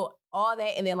 So all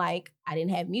that, and then like I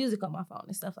didn't have music on my phone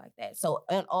and stuff like that. So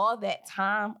in all that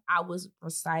time, I was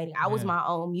reciting. I was my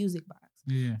own music box.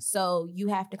 Yeah. So you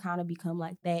have to kind of become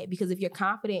like that, because if you're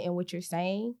confident in what you're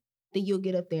saying, then you'll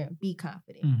get up there and be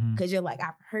confident because you're like,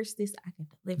 I rehearsed this, I can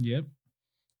deliver. Yep.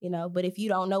 You know, but if you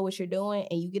don't know what you're doing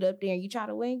and you get up there and you try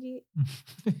to wing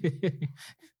it,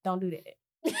 don't do that.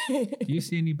 Do you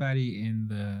see anybody in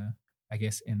the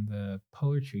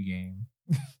poetry game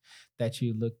that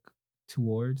you look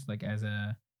towards, like as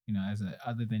a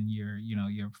other than your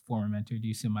former mentor? Do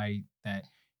you see somebody that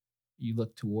you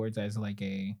look towards as like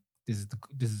this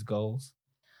is goals?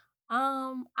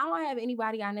 I don't have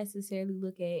anybody I necessarily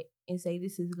look at and say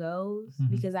this is goals,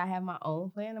 because I have my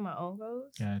own plan and my own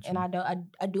goals. Gotcha. And I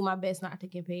do my best not to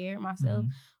compare myself,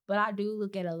 but I do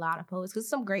look at a lot of poets, because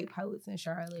some great poets in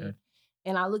Charlotte. Good.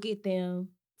 And I look at them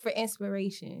for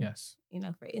inspiration. Yes.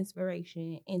 For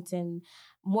inspiration. And to,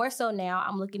 more so now,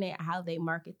 I'm looking at how they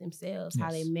market themselves, how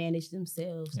they manage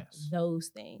themselves, those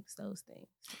things. So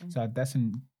that's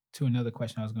to another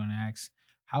question I was going to ask.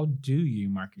 How do you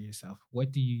market yourself?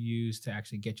 What do you use to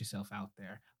actually get yourself out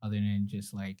there, other than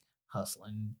just like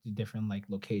hustling to different like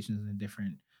locations and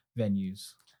different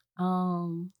venues?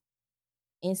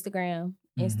 Instagram.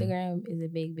 Instagram is a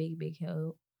big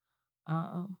help.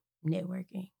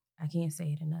 Networking. I can't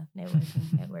say it enough.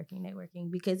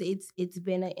 Networking. Because it's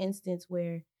been an instance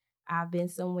where I've been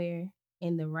somewhere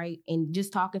and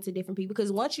just talking to different people.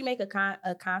 Because once you make a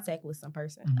contact with some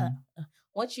person,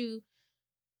 once you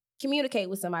communicate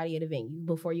with somebody at a venue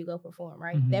before you go perform,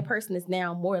 right? That person is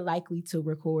now more likely to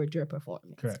record your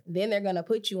performance. Correct. Then they're going to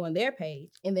put you on their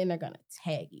page, and then they're going to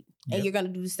tag you. Yep. And you're going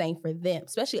to do the same for them,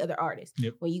 especially other artists.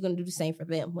 Yep. When you're going to do the same for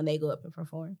them when they go up and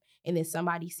perform. And then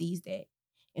somebody sees that.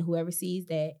 And whoever sees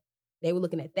that, they were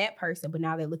looking at that person, but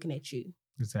now they're looking at you.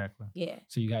 Exactly. Yeah.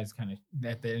 So you guys kind of,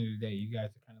 at the end of the day, you guys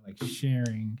are kind of like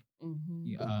sharing.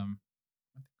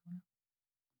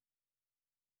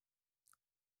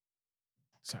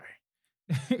 Sorry.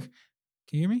 Can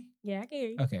you hear me? Yeah, I can hear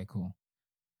you. Okay, cool.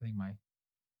 I think my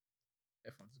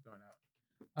headphones are going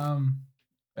out.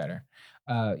 Better.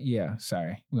 Yeah,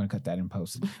 sorry. We're gonna cut that in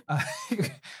post.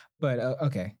 But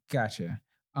okay, gotcha.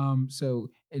 So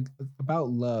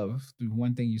about love, the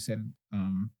one thing you said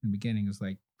in the beginning is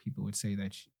like people would say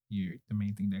that the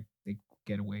main thing that they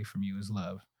get away from you is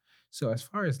love. So as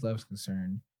far as love's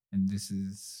concerned, and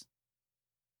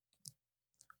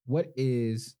what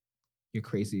is your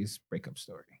craziest breakup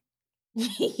story?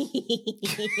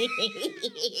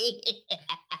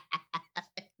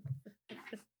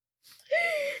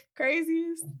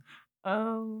 Craziest?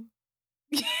 And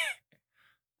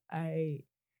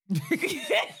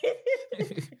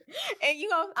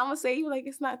I'm gonna say, you like,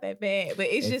 it's not that bad, but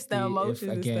it's just the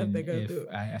emotions and stuff that go through.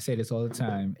 I say this all the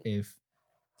time. If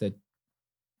the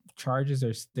charges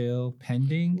are still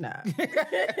pending, nah.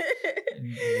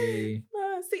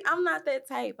 See, I'm not that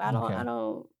type. I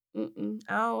don't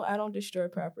destroy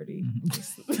property.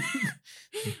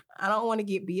 I don't want to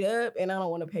get beat up, and I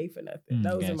don't want to pay for nothing.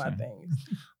 Those are my things.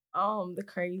 The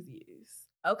craziest.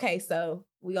 Okay, so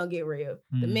we gonna get real.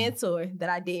 The mentor that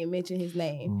I didn't mention his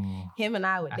name, him and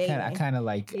I were dating. I kind of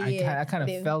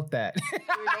felt that.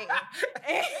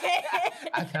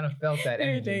 I kind of felt that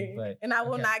energy, and I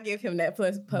will not give him that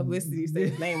plus publicity to say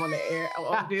his name on the air. I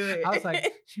won't do it. I was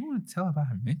like, she want to tell about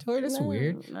her mentor? That's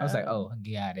weird. No. I was like, oh,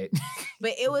 got it.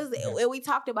 But it was, we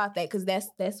talked about that because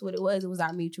that's what it was. It was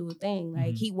our mutual thing.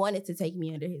 Like he wanted to take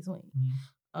me under his wing.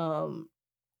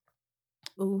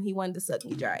 He wanted to suck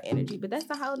me dry energy, but that's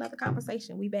a whole nother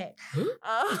conversation. We back.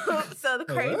 So the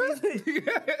crazy,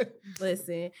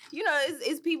 listen,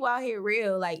 it's people out here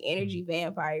real like energy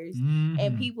vampires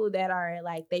and people that are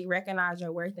like, they recognize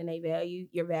your worth and they value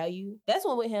your value. That's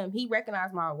what with him, he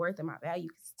recognized my worth and my value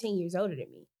because he's 10 years older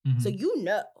than me. So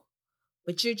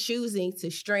but you're choosing to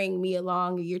string me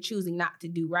along or you're choosing not to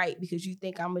do right because you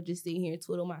think I'm going to just sit here and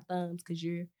twiddle my thumbs because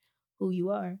you're who you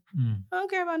are. I don't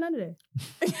care about none of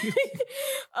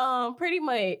that. Pretty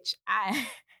much, I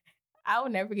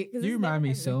will never get. You remind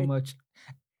me so much.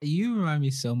 You remind me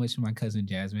so much of my cousin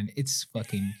Jasmine. It's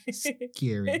fucking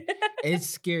scary. It's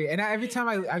scary, and every time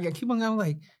I keep on going, I'm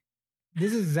like,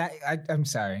 this is that. I'm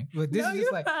sorry, but this is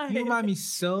just like fine. You remind me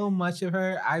so much of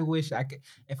her. I wish I could.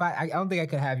 If I don't think I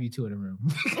could have you two in a room.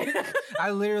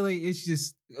 I literally, it's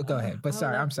just. Go ahead, but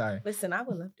sorry, I'm sorry. Listen, I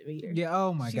would love to meet her. Yeah.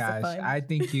 Oh my gosh, I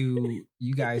think you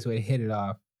guys would hit it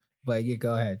off. But yeah,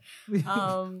 go ahead.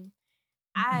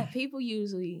 People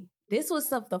usually. This was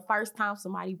the first time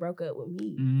somebody broke up with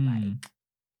me. Like,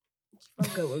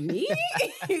 broke up with me,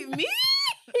 me.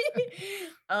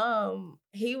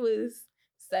 He was.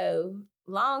 So,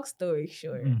 long story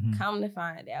short, come to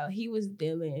find out, he was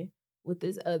dealing with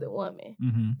this other woman,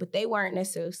 but they weren't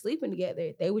necessarily sleeping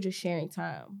together. They were just sharing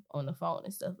time on the phone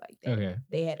and stuff like that. Okay.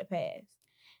 They had a pass.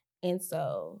 And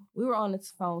so we were on the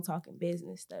phone talking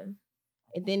business stuff.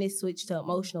 And then it switched to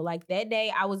emotional. Like that day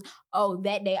I was in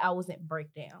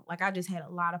breakdown. Like I just had a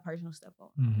lot of personal stuff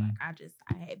on. Like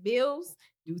I had bills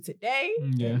due today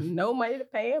and no money to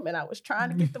pay them. And I was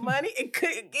trying to get the money and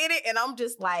couldn't get it. And I'm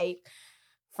just like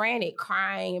frantic,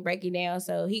 crying and breaking down.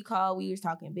 So he called, we was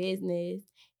talking business.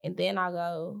 And then I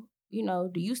go,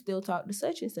 do you still talk to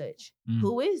such and such?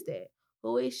 Who is that?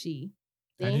 Who is she?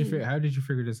 How did you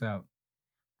figure this out?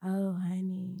 Oh,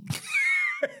 honey.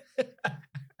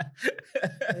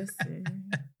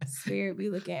 Listen, spirit be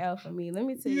looking out for me. Let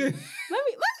me tell you.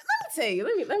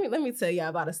 Let me tell y'all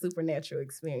about a supernatural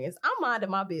experience. I'm minding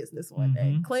my business one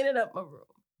day, cleaning up my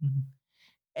room.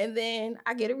 And then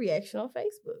I get a reaction on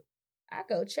Facebook. I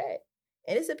go check.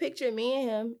 And it's a picture of me and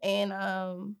him. And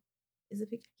is a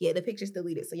picture? Yeah, the picture's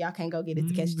deleted, so y'all can't go get it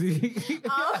to catch the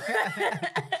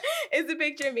It's a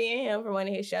picture of me and him from one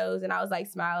of his shows, and I was like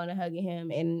smiling and hugging him.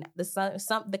 And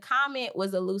the comment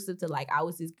was elusive to like I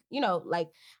was his, like,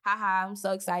 haha, I'm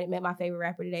so excited, met my favorite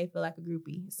rapper today, feel like a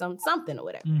groupie, something or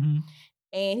whatever. And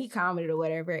he commented or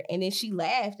whatever, and then she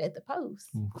laughed at the post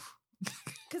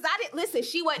because I didn't listen.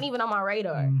 She wasn't even on my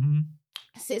radar.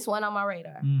 Sis wasn't on my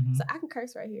radar, so I can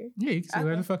curse right here. Yeah, you can say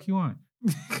whatever the fuck you want.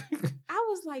 I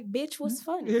was like, bitch was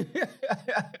funny.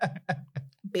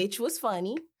 Bitch was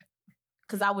funny.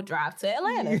 Because I would drive to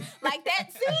Atlanta. Like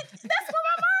that, see, that's where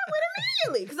my mind went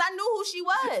immediately. Because I knew who she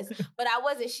was. But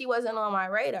she wasn't on my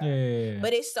radar. Yeah.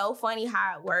 But it's so funny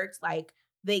how it works. Like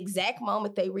the exact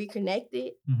moment they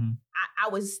reconnected, I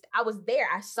was there.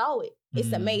 I saw it.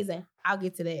 It's amazing. I'll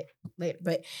get to that later.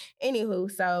 But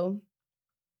anywho, so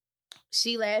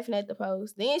she laughing at the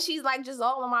post. Then she's like just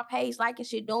all on my page, liking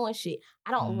shit, doing shit.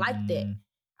 I don't like that.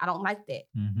 I don't like that.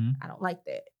 I don't like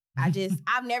that. I've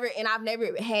never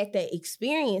had that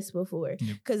experience before.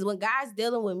 Because when guys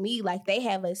dealing with me, like they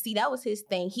have that was his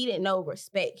thing. He didn't know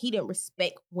respect. He didn't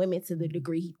respect women to the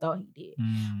degree he thought he did.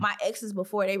 My exes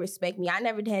before, they respect me. I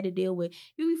never had to deal with,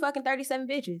 you be fucking 37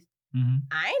 bitches.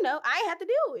 I ain't know. I ain't have to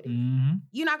deal with it.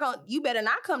 You better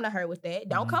not come to her with that.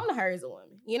 Don't come to her as a woman,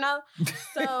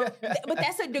 So, but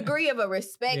that's a degree of a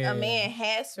respect a man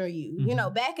has for you.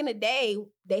 Back in the day,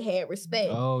 they had respect.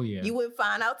 Oh, yeah. You wouldn't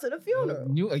find out to the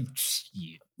funeral.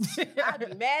 I'd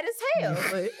be mad as hell,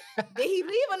 but did he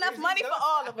leave enough money for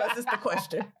all of us is the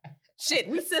question. Shit,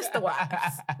 we sister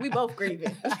wives. We both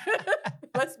grieving.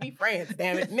 Let's be friends,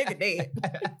 damn it. Nigga dead.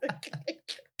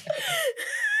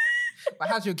 But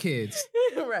how's your kids?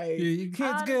 Right. Your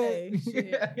kids good?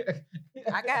 Shit.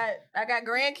 I got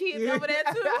grandkids over there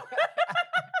too.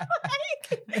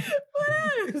 Like, what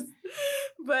else?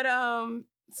 But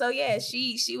So yeah,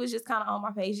 she was just kind of on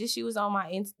my page. She was on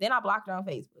my then I blocked her on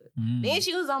Facebook. Then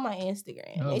she was on my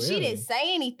Instagram. And really? She didn't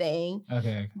say anything.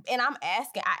 Okay. And I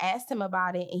asked him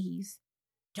about it, and he's,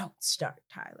 don't start,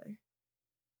 Tyler.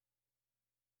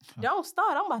 Don't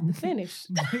start. I'm about to finish.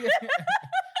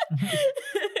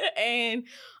 And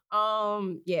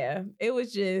yeah, it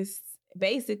was just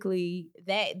basically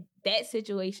that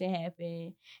situation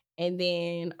happened. And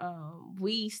then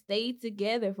we stayed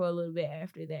together for a little bit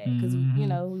after that because, you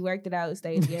know, we worked it out,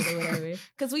 stayed together, whatever.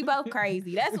 Because we both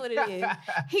crazy. That's what it is.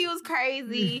 He was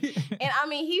crazy. And, I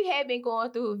mean, he had been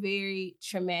going through a very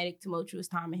traumatic, tumultuous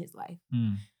time in his life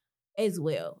as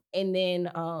well. And then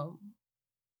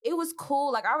it was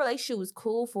cool. Like, our relationship was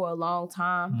cool for a long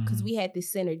time because we had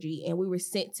this synergy and we were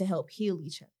sent to help heal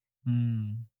each other.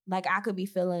 Like, I could be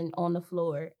feeling on the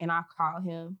floor and I'll call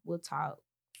him, we'll talk.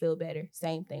 Feel better.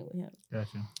 Same thing with him.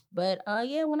 Gotcha. But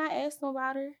yeah, when I asked him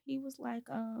about her, he was like,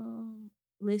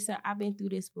 listen, I've been through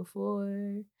this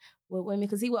before with women.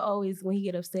 Because he would always, when he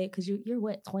get upset, because you're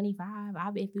what, 25?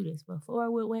 I've been through this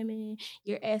before with women.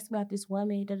 You're asking about this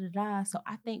woman, da-da-da. So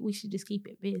I think we should just keep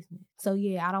it business. So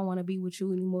yeah, I don't want to be with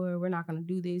you anymore. We're not going to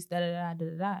do this, da-da-da,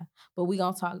 da-da-da. But we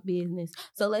going to talk business.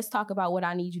 So let's talk about what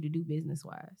I need you to do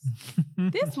business-wise.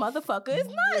 This motherfucker is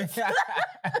nuts.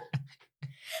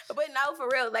 But no, for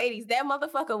real, ladies, that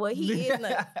motherfucker, well, he is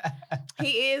nuts.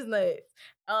 He is nuts.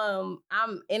 I'm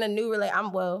in a new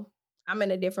I'm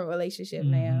in a different relationship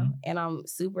now, and I'm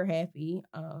super happy.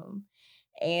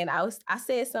 And I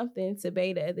said something to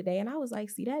Bay the other day, and I was like,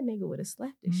 see, that nigga would have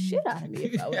slapped the shit out of me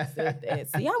if I would have said that.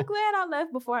 See, I'm glad I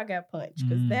left before I got punched,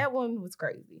 because that one was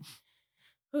crazy.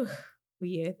 But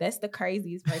yeah, that's the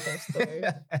craziest breakup story.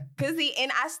 Because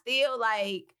I still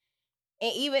like,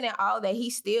 and even in all that,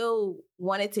 he still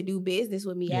wanted to do business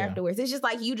with me afterwards. It's just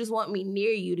like, you just want me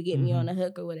near you to get me on the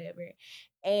hook or whatever.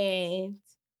 And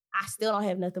I still don't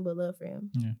have nothing but love for him.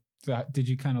 Yeah. So did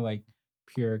you kind of like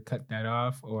pure cut that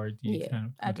off, or do you kind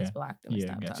of... I just blocked him and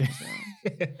stopped talking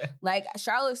to him. Like,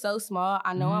 Charlotte's so small.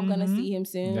 I know I'm going to see him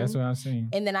soon. That's what I'm saying.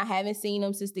 And then I haven't seen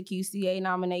him since the QCA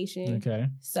nomination. Okay.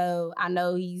 So I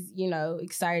know he's,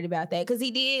 excited about that. Because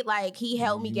he did, like, he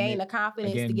helped me gain the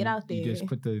confidence to get out there. You just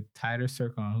put the tighter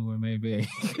circle on who it may be.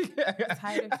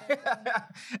 Tighter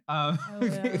circle.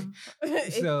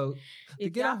 So,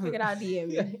 if y'all figure out DM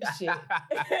me, shit,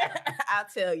 I'll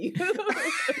tell you.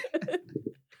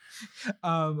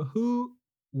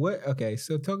 Okay,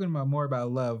 so talking about more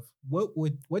about love,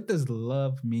 what does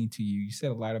love mean to you? You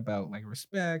said a lot about like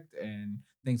respect and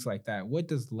things like that. What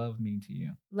does love mean to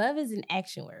you? Love is an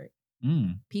action word.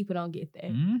 People don't get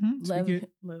that. Love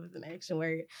is an action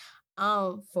word.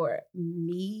 For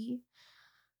me,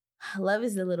 love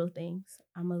is the little things.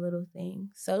 I'm a little thing.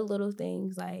 So little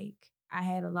things like I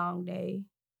had a long day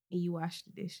and you washed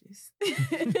the dishes.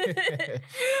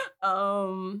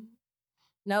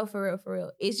 No, for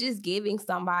real. It's just giving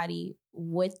somebody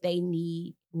what they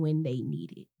need when they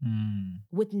need it.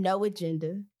 With no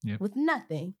agenda, with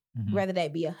nothing. Whether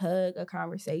that be a hug, a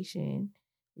conversation,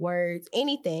 words,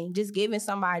 anything. Just giving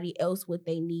somebody else what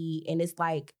they need. And it's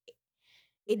like,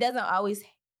 it doesn't always,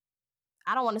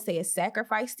 I don't want to say a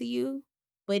sacrifice to you,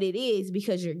 but it is,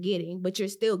 because you're getting, but you're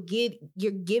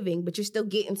giving, but you're still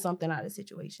getting something out of the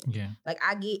situation. Yeah. Like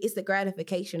it's the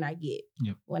gratification I get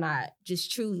when I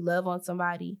just truly love on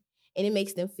somebody, and it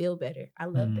makes them feel better. I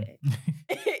love that.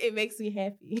 It makes me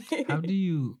happy.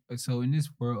 So in this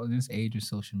world, in this age of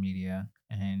social media,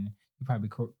 and you probably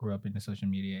grew up in the social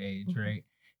media age, right?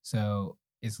 So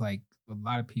it's like a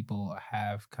lot of people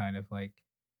have kind of like,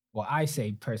 well, I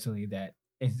say personally that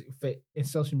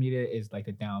social media is like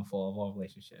the downfall of all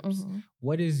relationships.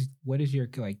 What is your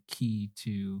like key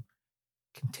to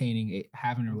containing it,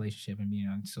 having a relationship and being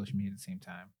on social media at the same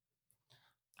time,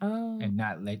 and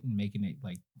not making it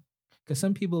like, because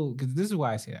some people, because this is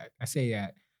why I say that. I say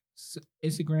that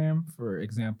Instagram, for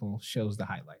example, shows the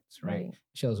highlights, right? It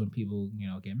shows when people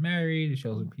get married. It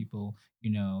shows when people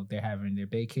they're having their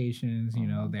vacations.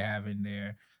 They're having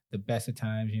the best of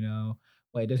times.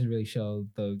 But it doesn't really show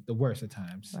the worst of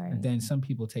times. Right. And then some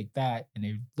people take that and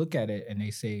they look at it and they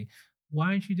say, why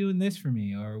aren't you doing this for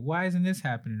me? Or why isn't this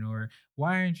happening? Or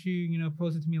why aren't you,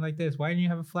 posting to me like this? Why didn't you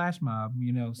have a flash mob?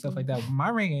 Stuff like that. My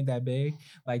ring ain't that big.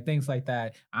 Like things like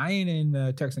that. I ain't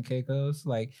in Turks and Caicos.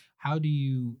 Like, how do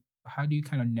you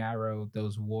kind of narrow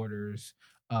those waters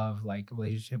of like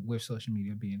relationship with social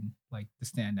media being like the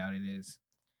standout it is?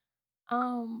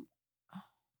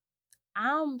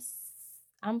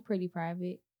 I'm pretty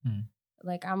private.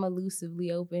 Like, I'm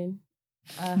elusively open.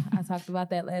 I talked about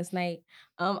that last night.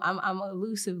 I'm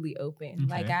elusively open.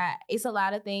 Okay. Like, it's a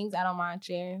lot of things I don't mind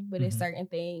sharing, but it's certain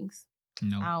things I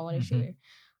don't want to share.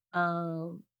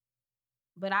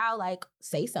 But I'll like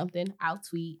say something. I'll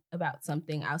tweet about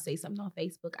something. I'll say something on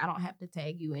Facebook. I don't have to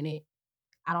tag you in it.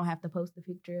 I don't have to post a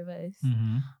picture of us.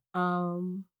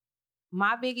 Mm-hmm.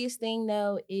 My biggest thing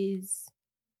though is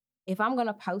if I'm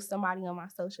gonna post somebody on my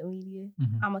social media,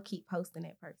 I'm gonna keep posting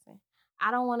that person. I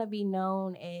don't want to be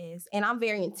known as, and I'm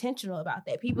very intentional about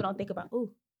that. People don't think about,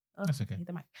 that's okay. Hit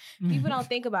the mic. People don't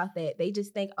think about that. They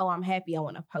just think, I'm happy, I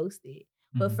want to post it.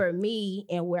 But for me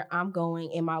and where I'm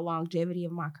going in my longevity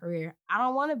of my career, I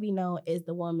don't want to be known as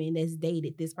the woman that's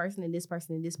dated this person and this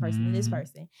person and this person and this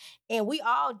person. And we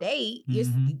all date.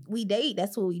 We date.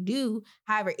 That's what we do.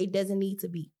 However, it doesn't need to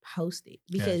be posted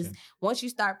because once you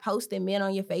start posting men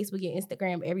on your Facebook and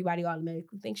Instagram, everybody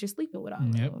automatically thinks you're sleeping with all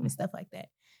of them and stuff like that.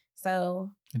 So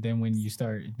and then when you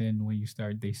start,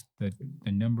 the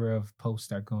number of posts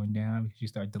start going down because you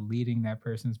start deleting that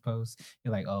person's post.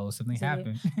 You're like, oh, something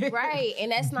happened, right?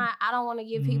 And that's not. I don't want to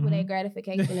give people that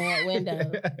gratification in that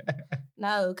window.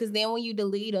 No, because then when you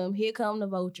delete them, here come the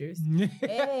vultures.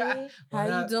 Hey,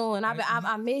 how you doing?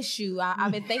 I miss you.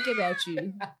 I've been thinking about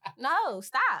you. No,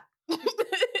 stop.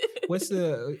 What's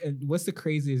the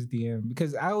craziest DM?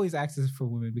 Because I always ask this for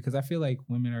women because I feel like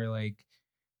women are like.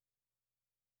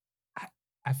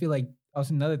 I feel like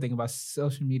also another thing about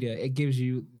social media, it gives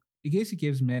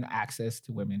men access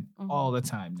to women all the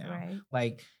time now. Right.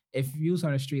 Like if you was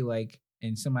on the street, like,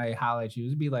 and somebody holler at you,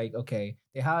 it'd be like, okay,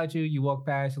 they holler at you, you walk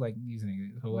past, you're like, these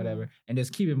niggas or whatever, and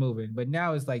just keep it moving. But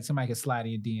now it's like somebody can slide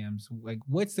in your DMs. Like,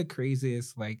 what's the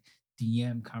craziest like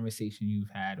DM conversation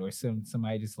you've had, or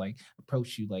somebody just like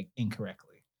approach you like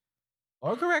incorrectly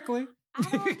or correctly? I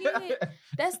don't get it.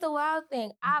 That's the wild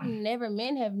thing.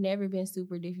 Men have never been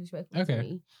super disrespectful to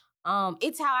me.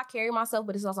 It's how I carry myself,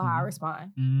 but it's also how I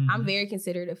respond. I'm very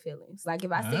considerate of feelings. Like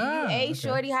if I see you, hey,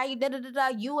 shorty, how you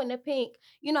da-da-da-da, you in the pink,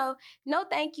 no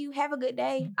thank you, have a good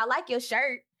day. I like your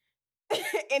shirt.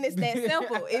 And it's that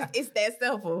simple. It's that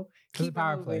simple. It's a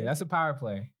power play. That's a power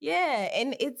play. Yeah,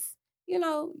 and it's,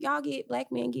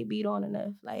 black men get beat on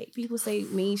enough. Like people say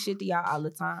mean shit to y'all all the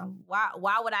time.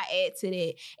 Why would I add to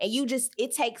that? And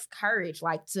it takes courage,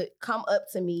 like to come up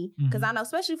to me. Cause I know,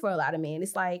 especially for a lot of men,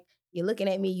 it's like, you're looking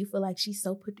at me, you feel like she's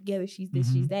so put together, she's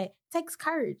this, she's that. It takes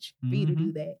courage for you to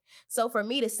do that. So for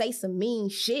me to say some mean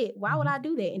shit, why would I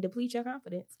do that and deplete your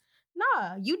confidence?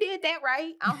 Nah, you did that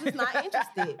right. I'm just not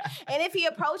interested. And if he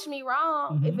approached me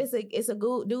wrong, if it's a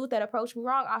good dude that approached me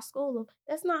wrong, I'll school him.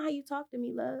 That's not how you talk to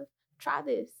me, love. Try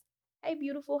this. Hey,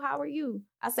 beautiful, how are you?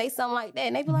 I say something like that,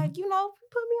 and they be like, put me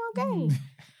on game.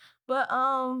 But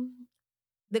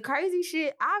the crazy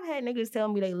shit, I've had niggas tell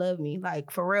me they love me,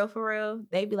 like for real.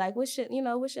 They be like, what's your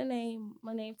name?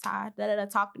 My name's Ty.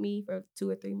 Talk to me for 2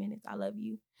 or 3 minutes. I love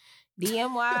you.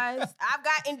 DM wise, I've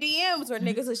gotten DMs where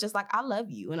niggas is just like, I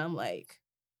love you, and I'm like,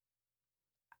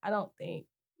 I don't think.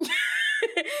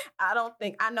 I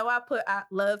know I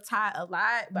love Ty a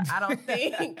lot, but I don't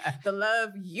think the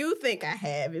love you think I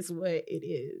have is what it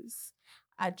is.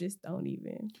 I just don't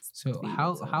even. So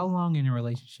how long in a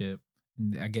relationship,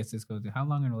 I guess this goes to how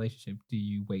long in a relationship do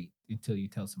you wait until you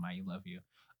tell somebody you love you?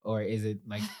 Or is it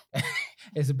like,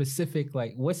 is it specific,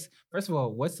 like first of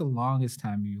all, what's the longest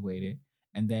time you waited?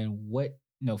 And then what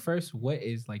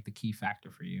is like the key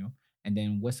factor for you? And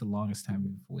then what's the longest time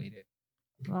you've waited?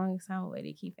 Longest time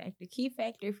away, key factor. Key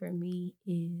factor for me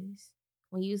is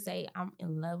when you say I'm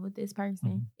in love with this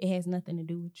person, it has nothing to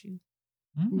do with you.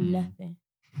 Nothing.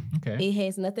 Okay. It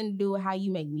has nothing to do with how you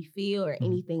make me feel or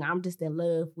anything. I'm just in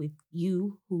love with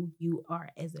you, who you are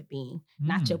as a being.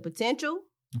 Not your potential.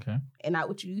 Okay. And not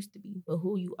what you used to be, but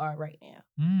who you are right now.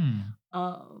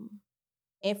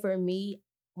 And for me,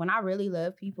 when I really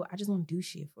love people, I just want to do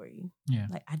shit for you. Yeah.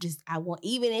 Like I want,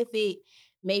 even if it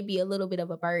may be a little bit of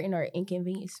a burden or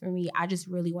inconvenience for me, I just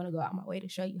really want to go out my way to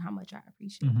show you how much I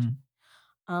appreciate you.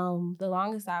 The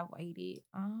longest I've waited,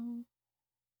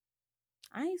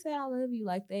 I ain't say I love you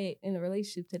like that in a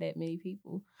relationship to that many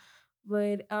people,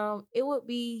 but it would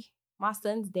be my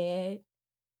son's dad.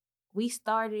 We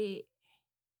started,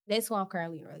 that's who I'm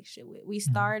currently in a relationship with. We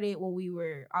started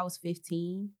when I was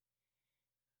 15.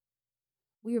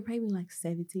 We were probably like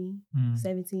 17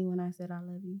 when I said I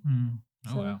love you.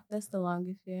 Oh, so wow. That's the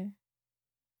longest, yeah.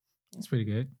 That's pretty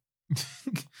good.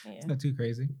 It's not too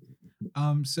crazy.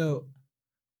 So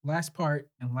last part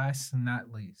and last and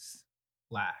not least,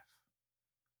 laugh.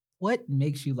 What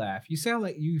makes you laugh? You sound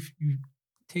like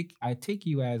I take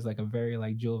you as like a very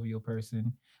like jovial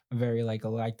person, a very like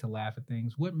to laugh at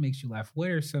things. What makes you laugh? What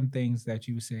are some things that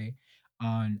you would say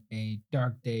on a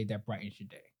dark day that brightens your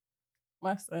day?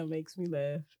 My son makes me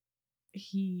laugh.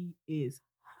 He is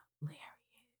hilarious.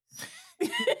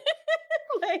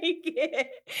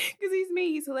 Because he's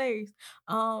me. He's hilarious.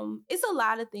 It's a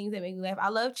lot of things that make me laugh. I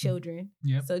love children.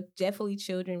 Yep. So definitely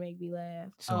children make me laugh.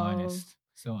 So honest.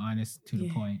 So honest to the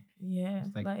point. Yeah.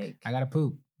 It's like, I gotta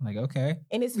poop. I'm like, okay.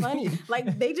 And it's funny.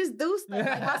 Like, they just do stuff.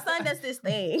 Like, my son does this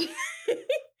thing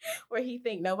where he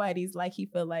think nobody's like, he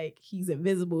feel like he's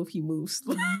invisible if he moves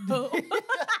slow.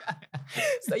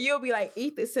 So you'll be like,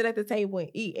 sit at the table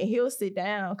and eat. And he'll sit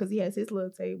down because he has his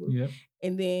little table. Yep.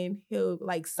 And then he'll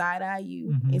like side eye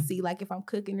you and see like if I'm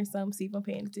cooking or something, see if I'm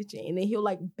paying attention. And then he'll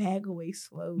like back away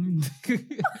slowly.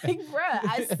 Like, bruh,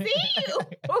 I see you.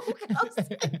 Go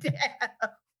sit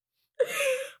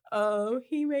down.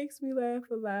 He makes me laugh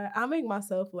a lot. I make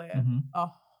myself laugh a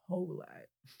whole lot.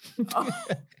 A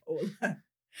whole lot.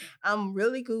 I'm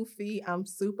really goofy. I'm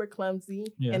super clumsy.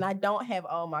 Yeah. And I don't have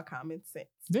all my common sense.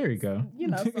 There you go. You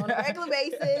know, so on a regular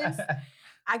basis,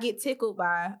 I get tickled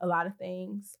by a lot of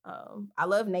things. I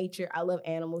love nature. I love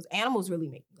animals. Animals really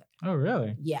make me laugh. Oh,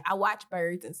 really? Yeah, I watch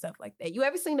birds and stuff like that. You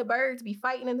ever seen the birds be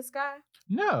fighting in the sky?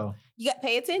 No. You got to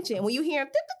pay attention. When you hear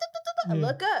them,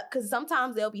 look up, because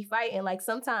sometimes they'll be fighting. Like,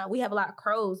 sometimes we have a lot of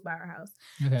crows by our house.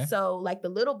 Okay. So, like, the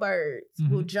little birds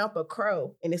will jump a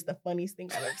crow, and it's the funniest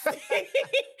thing I've ever seen.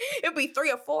 It'll be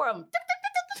 3 or 4 of them.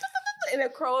 And a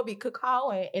crow will be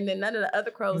cacawing, and then none of the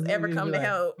other crows ever come to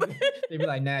help. They'd be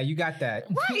like, nah, you got that.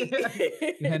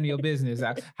 Right. You handle your business.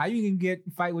 How you can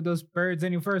fight with those birds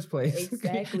in the first place?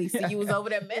 Exactly. So you was over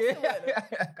there messing with them.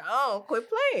 Go on, quit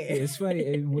playing. Yeah, it's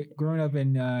funny. Growing up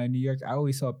in New York, I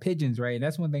always saw pigeons, right? And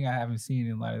that's one thing I haven't seen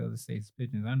in a lot of other states,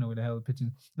 pigeons. I don't know where the hell the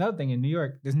pigeons. Another thing, in New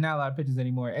York, there's not a lot of pigeons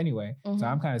anymore anyway. So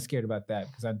I'm kind of scared about that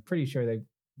because I'm pretty sure that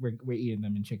we're eating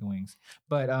them in chicken wings.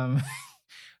 But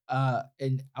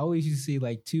and I always used to see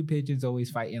like 2 pigeons always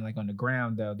fighting like on the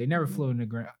ground though. They never flew on the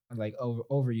ground like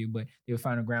over you, but they would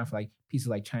find on the ground for like pieces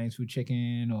like Chinese food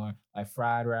chicken or like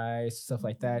fried rice, stuff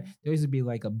like that. There used to be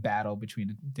like a battle between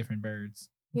the different birds.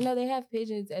 You know, they have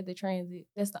pigeons at the transit.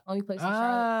 That's the only place in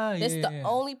Charlotte. That's the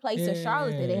only place in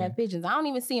Charlotte that they have pigeons. I don't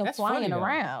even see them flying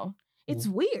around. It's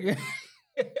weird.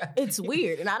 It's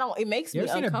weird. And it makes me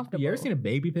uncomfortable. You ever seen a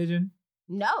baby pigeon?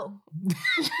 No.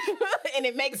 And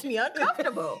it makes me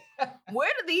uncomfortable. Where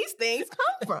do these things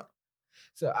come from?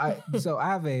 So I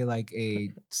have a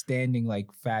standing like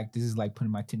fact. This is like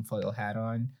putting my tinfoil hat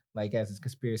on, like as a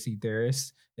conspiracy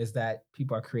theorist, is that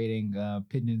people are creating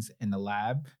pigeons in the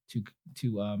lab to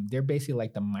they're basically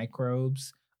like the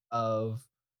microbes of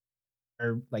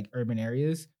urban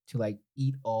areas to like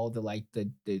eat all the like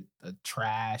the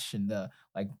trash and the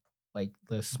like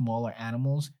the smaller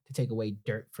animals to take away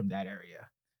dirt from that area.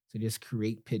 So just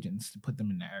create pigeons to put them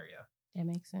in the area. That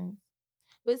makes sense.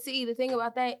 But see, the thing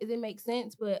about that is it makes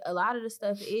sense, but a lot of the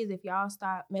stuff is if y'all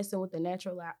stop messing with the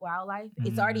natural wildlife,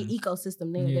 it's already an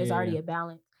ecosystem there. There's already a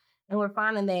balance. And we're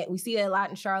finding that we see that a lot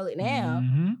in Charlotte now,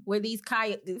 where these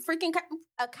coyote. I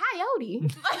shouldn't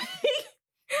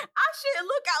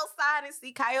look outside and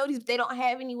see coyotes if they don't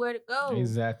have anywhere to go.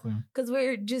 Exactly. Because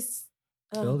we're just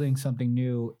building something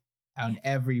new on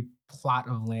every plot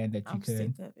of land that you could.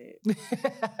 I'm sick of it.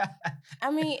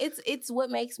 I mean, it's what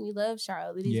makes me love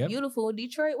Charlotte. It's beautiful.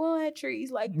 Detroit won't have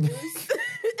trees like this.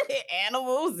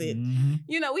 Animals and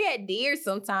we had deer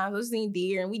sometimes. I've seen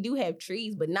deer and we do have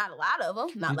trees, but not a lot of them.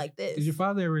 Not like this. Did your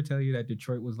father ever tell you that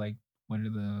Detroit was like one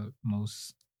of the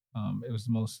most it was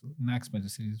the most not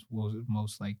expensive cities, was the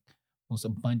most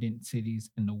abundant cities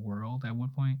in the world at one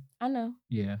point? I know.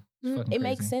 Yeah. It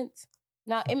makes sense.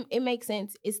 No, it makes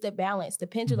sense. It's the balance. The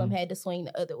pendulum had to swing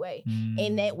the other way.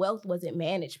 And that wealth wasn't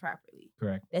managed properly.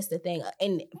 Correct. That's the thing.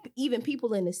 And even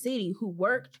people in the city who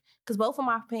worked, because both of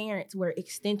my parents were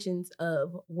extensions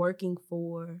of working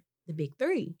for the big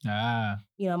 3.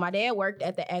 My dad worked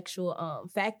at the actual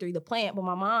factory, the plant, but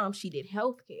my mom, she did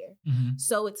healthcare.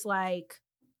 So it's like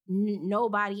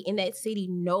nobody in that city,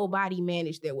 nobody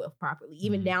managed their wealth properly,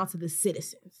 even down to the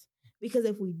citizens. Because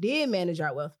if we did manage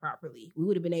our wealth properly, we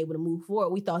would have been able to move forward.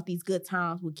 We thought these good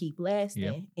times would keep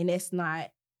lasting. And that's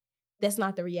not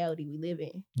the reality we live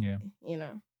in. Yeah.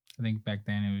 I think back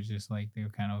then it was just like they were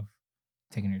kind of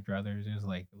taking their druthers. It was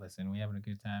like, listen, we having a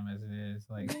good time as it is.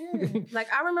 Like,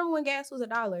 like I remember when gas was $1.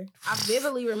 I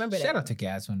vividly remember that. Shout out to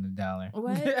gas when $1.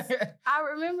 What? I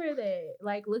remember that.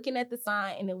 Like looking at the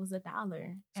sign and it was $1.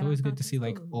 It's always good to see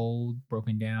like old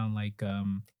broken down like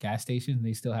gas stations.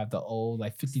 They still have the old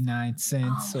like 59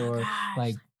 cents or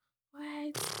like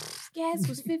what? Gas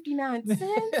was 59 cents.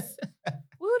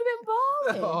 We would have been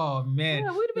balling. Oh man,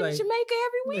 yeah, we'd have been in Jamaica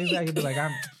every week. Exactly. Be like,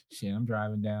 I'm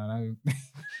driving down. I'm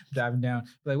driving down.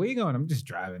 Like, where you going? I'm just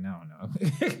driving. I don't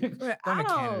know. Going to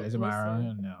Canada tomorrow. I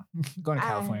don't know. Going to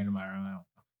California tomorrow. I don't know.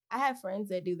 I have friends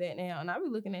that do that now, and I be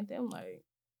looking at them like,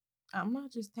 I'm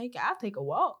not just taking. I'll take a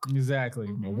walk. Exactly.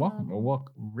 A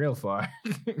walk real far.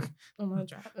 I'm not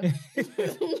driving.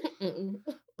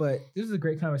 But this is a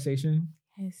great conversation.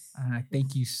 Yes.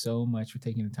 Thank you so much for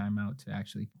taking the time out to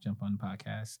actually jump on the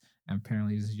podcast. And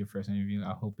apparently, this is your first interview.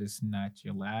 I hope it's not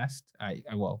your last. I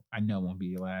know it won't be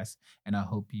your last. And I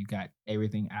hope you got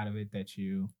everything out of it that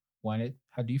you wanted.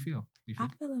 How do you feel? I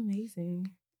feel amazing.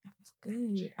 I feel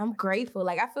good. I'm grateful.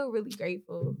 Like, I feel really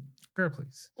grateful. Girl,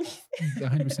 please.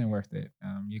 100% worth it.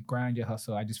 You grind, your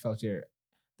hustle. I just felt the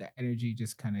energy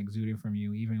just kind of exuding from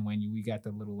you. Even when we got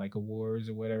the little like awards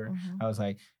or whatever, I was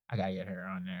like, I gotta get her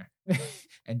on there.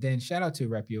 And then shout out to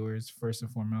Rep Yours first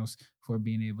and foremost for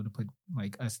being able to put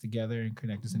like us together and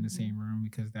connect us in the same room,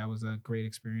 because that was a great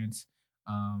experience.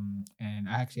 And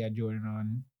I actually had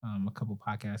Jordan on a couple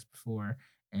podcasts before,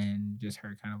 and just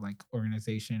her kind of like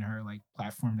organization, her like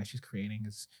platform that she's creating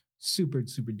is super,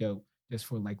 super dope just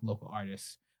for like local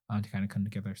artists to kind of come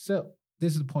together. So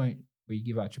this is the point where you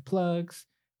give out your plugs.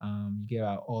 You give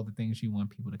out all the things you want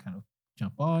people to kind of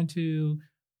jump onto,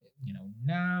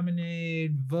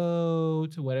 nominate,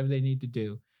 vote, whatever they need to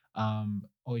do. All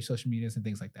your social medias and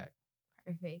things like that.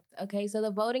 Perfect. Okay, so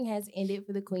the voting has ended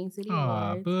for the Queen City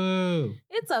Awards. Boo.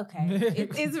 It's okay.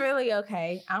 It's really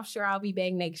okay. I'm sure I'll be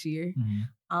back next year.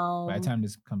 By the time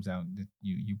this comes out,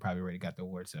 you probably already got the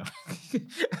award. So,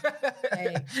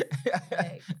 Thanks.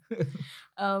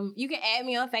 You can add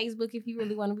me on Facebook if you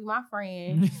really want to be my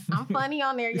friend. I'm funny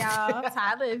on there, y'all.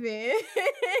 Ty Living.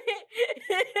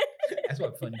 That's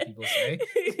what funny people say.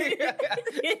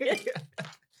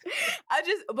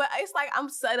 But it's like I'm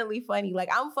subtly funny. Like,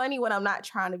 I'm funny when I'm not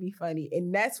trying to be funny,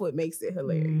 and that's what makes it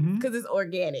hilarious because it's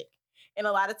organic. And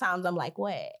a lot of times I'm like,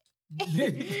 what?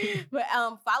 But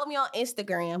follow me on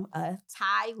Instagram,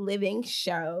 Ty Living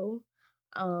Show.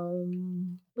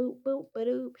 Boop boop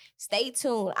ba-doop. Stay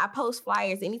tuned. I post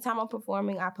flyers anytime I'm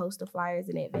performing. I post the flyers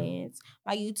in advance.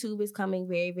 My YouTube is coming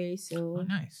very, very soon. Oh,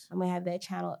 nice. I'm gonna have that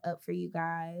channel up for you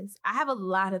guys. I have a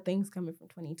lot of things coming from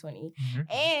 2020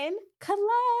 and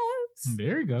collabs.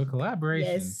 There you go, collaborations.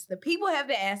 Yes, the people have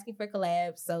been asking for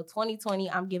collabs. So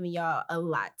 2020, I'm giving y'all a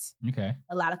lot. Okay,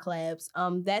 a lot of collabs.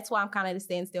 That's why I'm kind of at a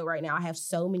standstill right now. I have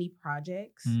so many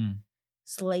projects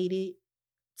slated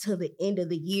to the end of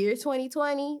the year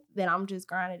 2020 that I'm just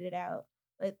grinding it out.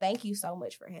 But thank you so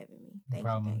much for having me. Thank you.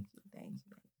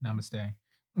 Namaste.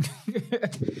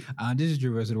 This is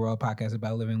Drew vs. the World podcast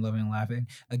about living, loving, and laughing.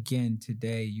 Again,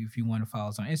 today, if you want to follow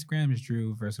us on Instagram, it's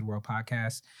Drew vs. the World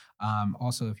podcast.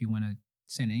 Also, if you want to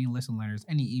send any listen letters,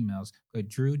 any emails, go to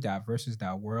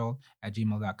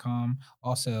drew.versus.world@gmail.com.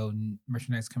 Also,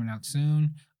 merchandise coming out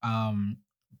soon.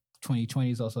 2020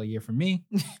 is also a year for me.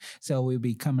 So we'll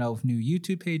be coming out with new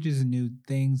YouTube pages and new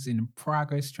things in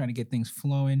progress, trying to get things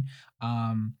flowing.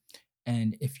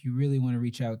 And if you really want to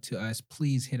reach out to us,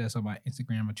 please hit us on my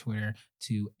Instagram or Twitter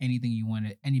to anything you want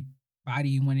to, anybody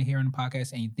you want to hear on the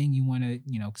podcast, anything you want to,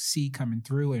 see coming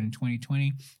through in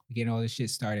 2020. We get all this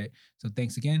shit started. So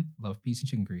thanks again. Love, peace, and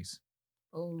chicken grease.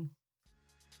 Boom.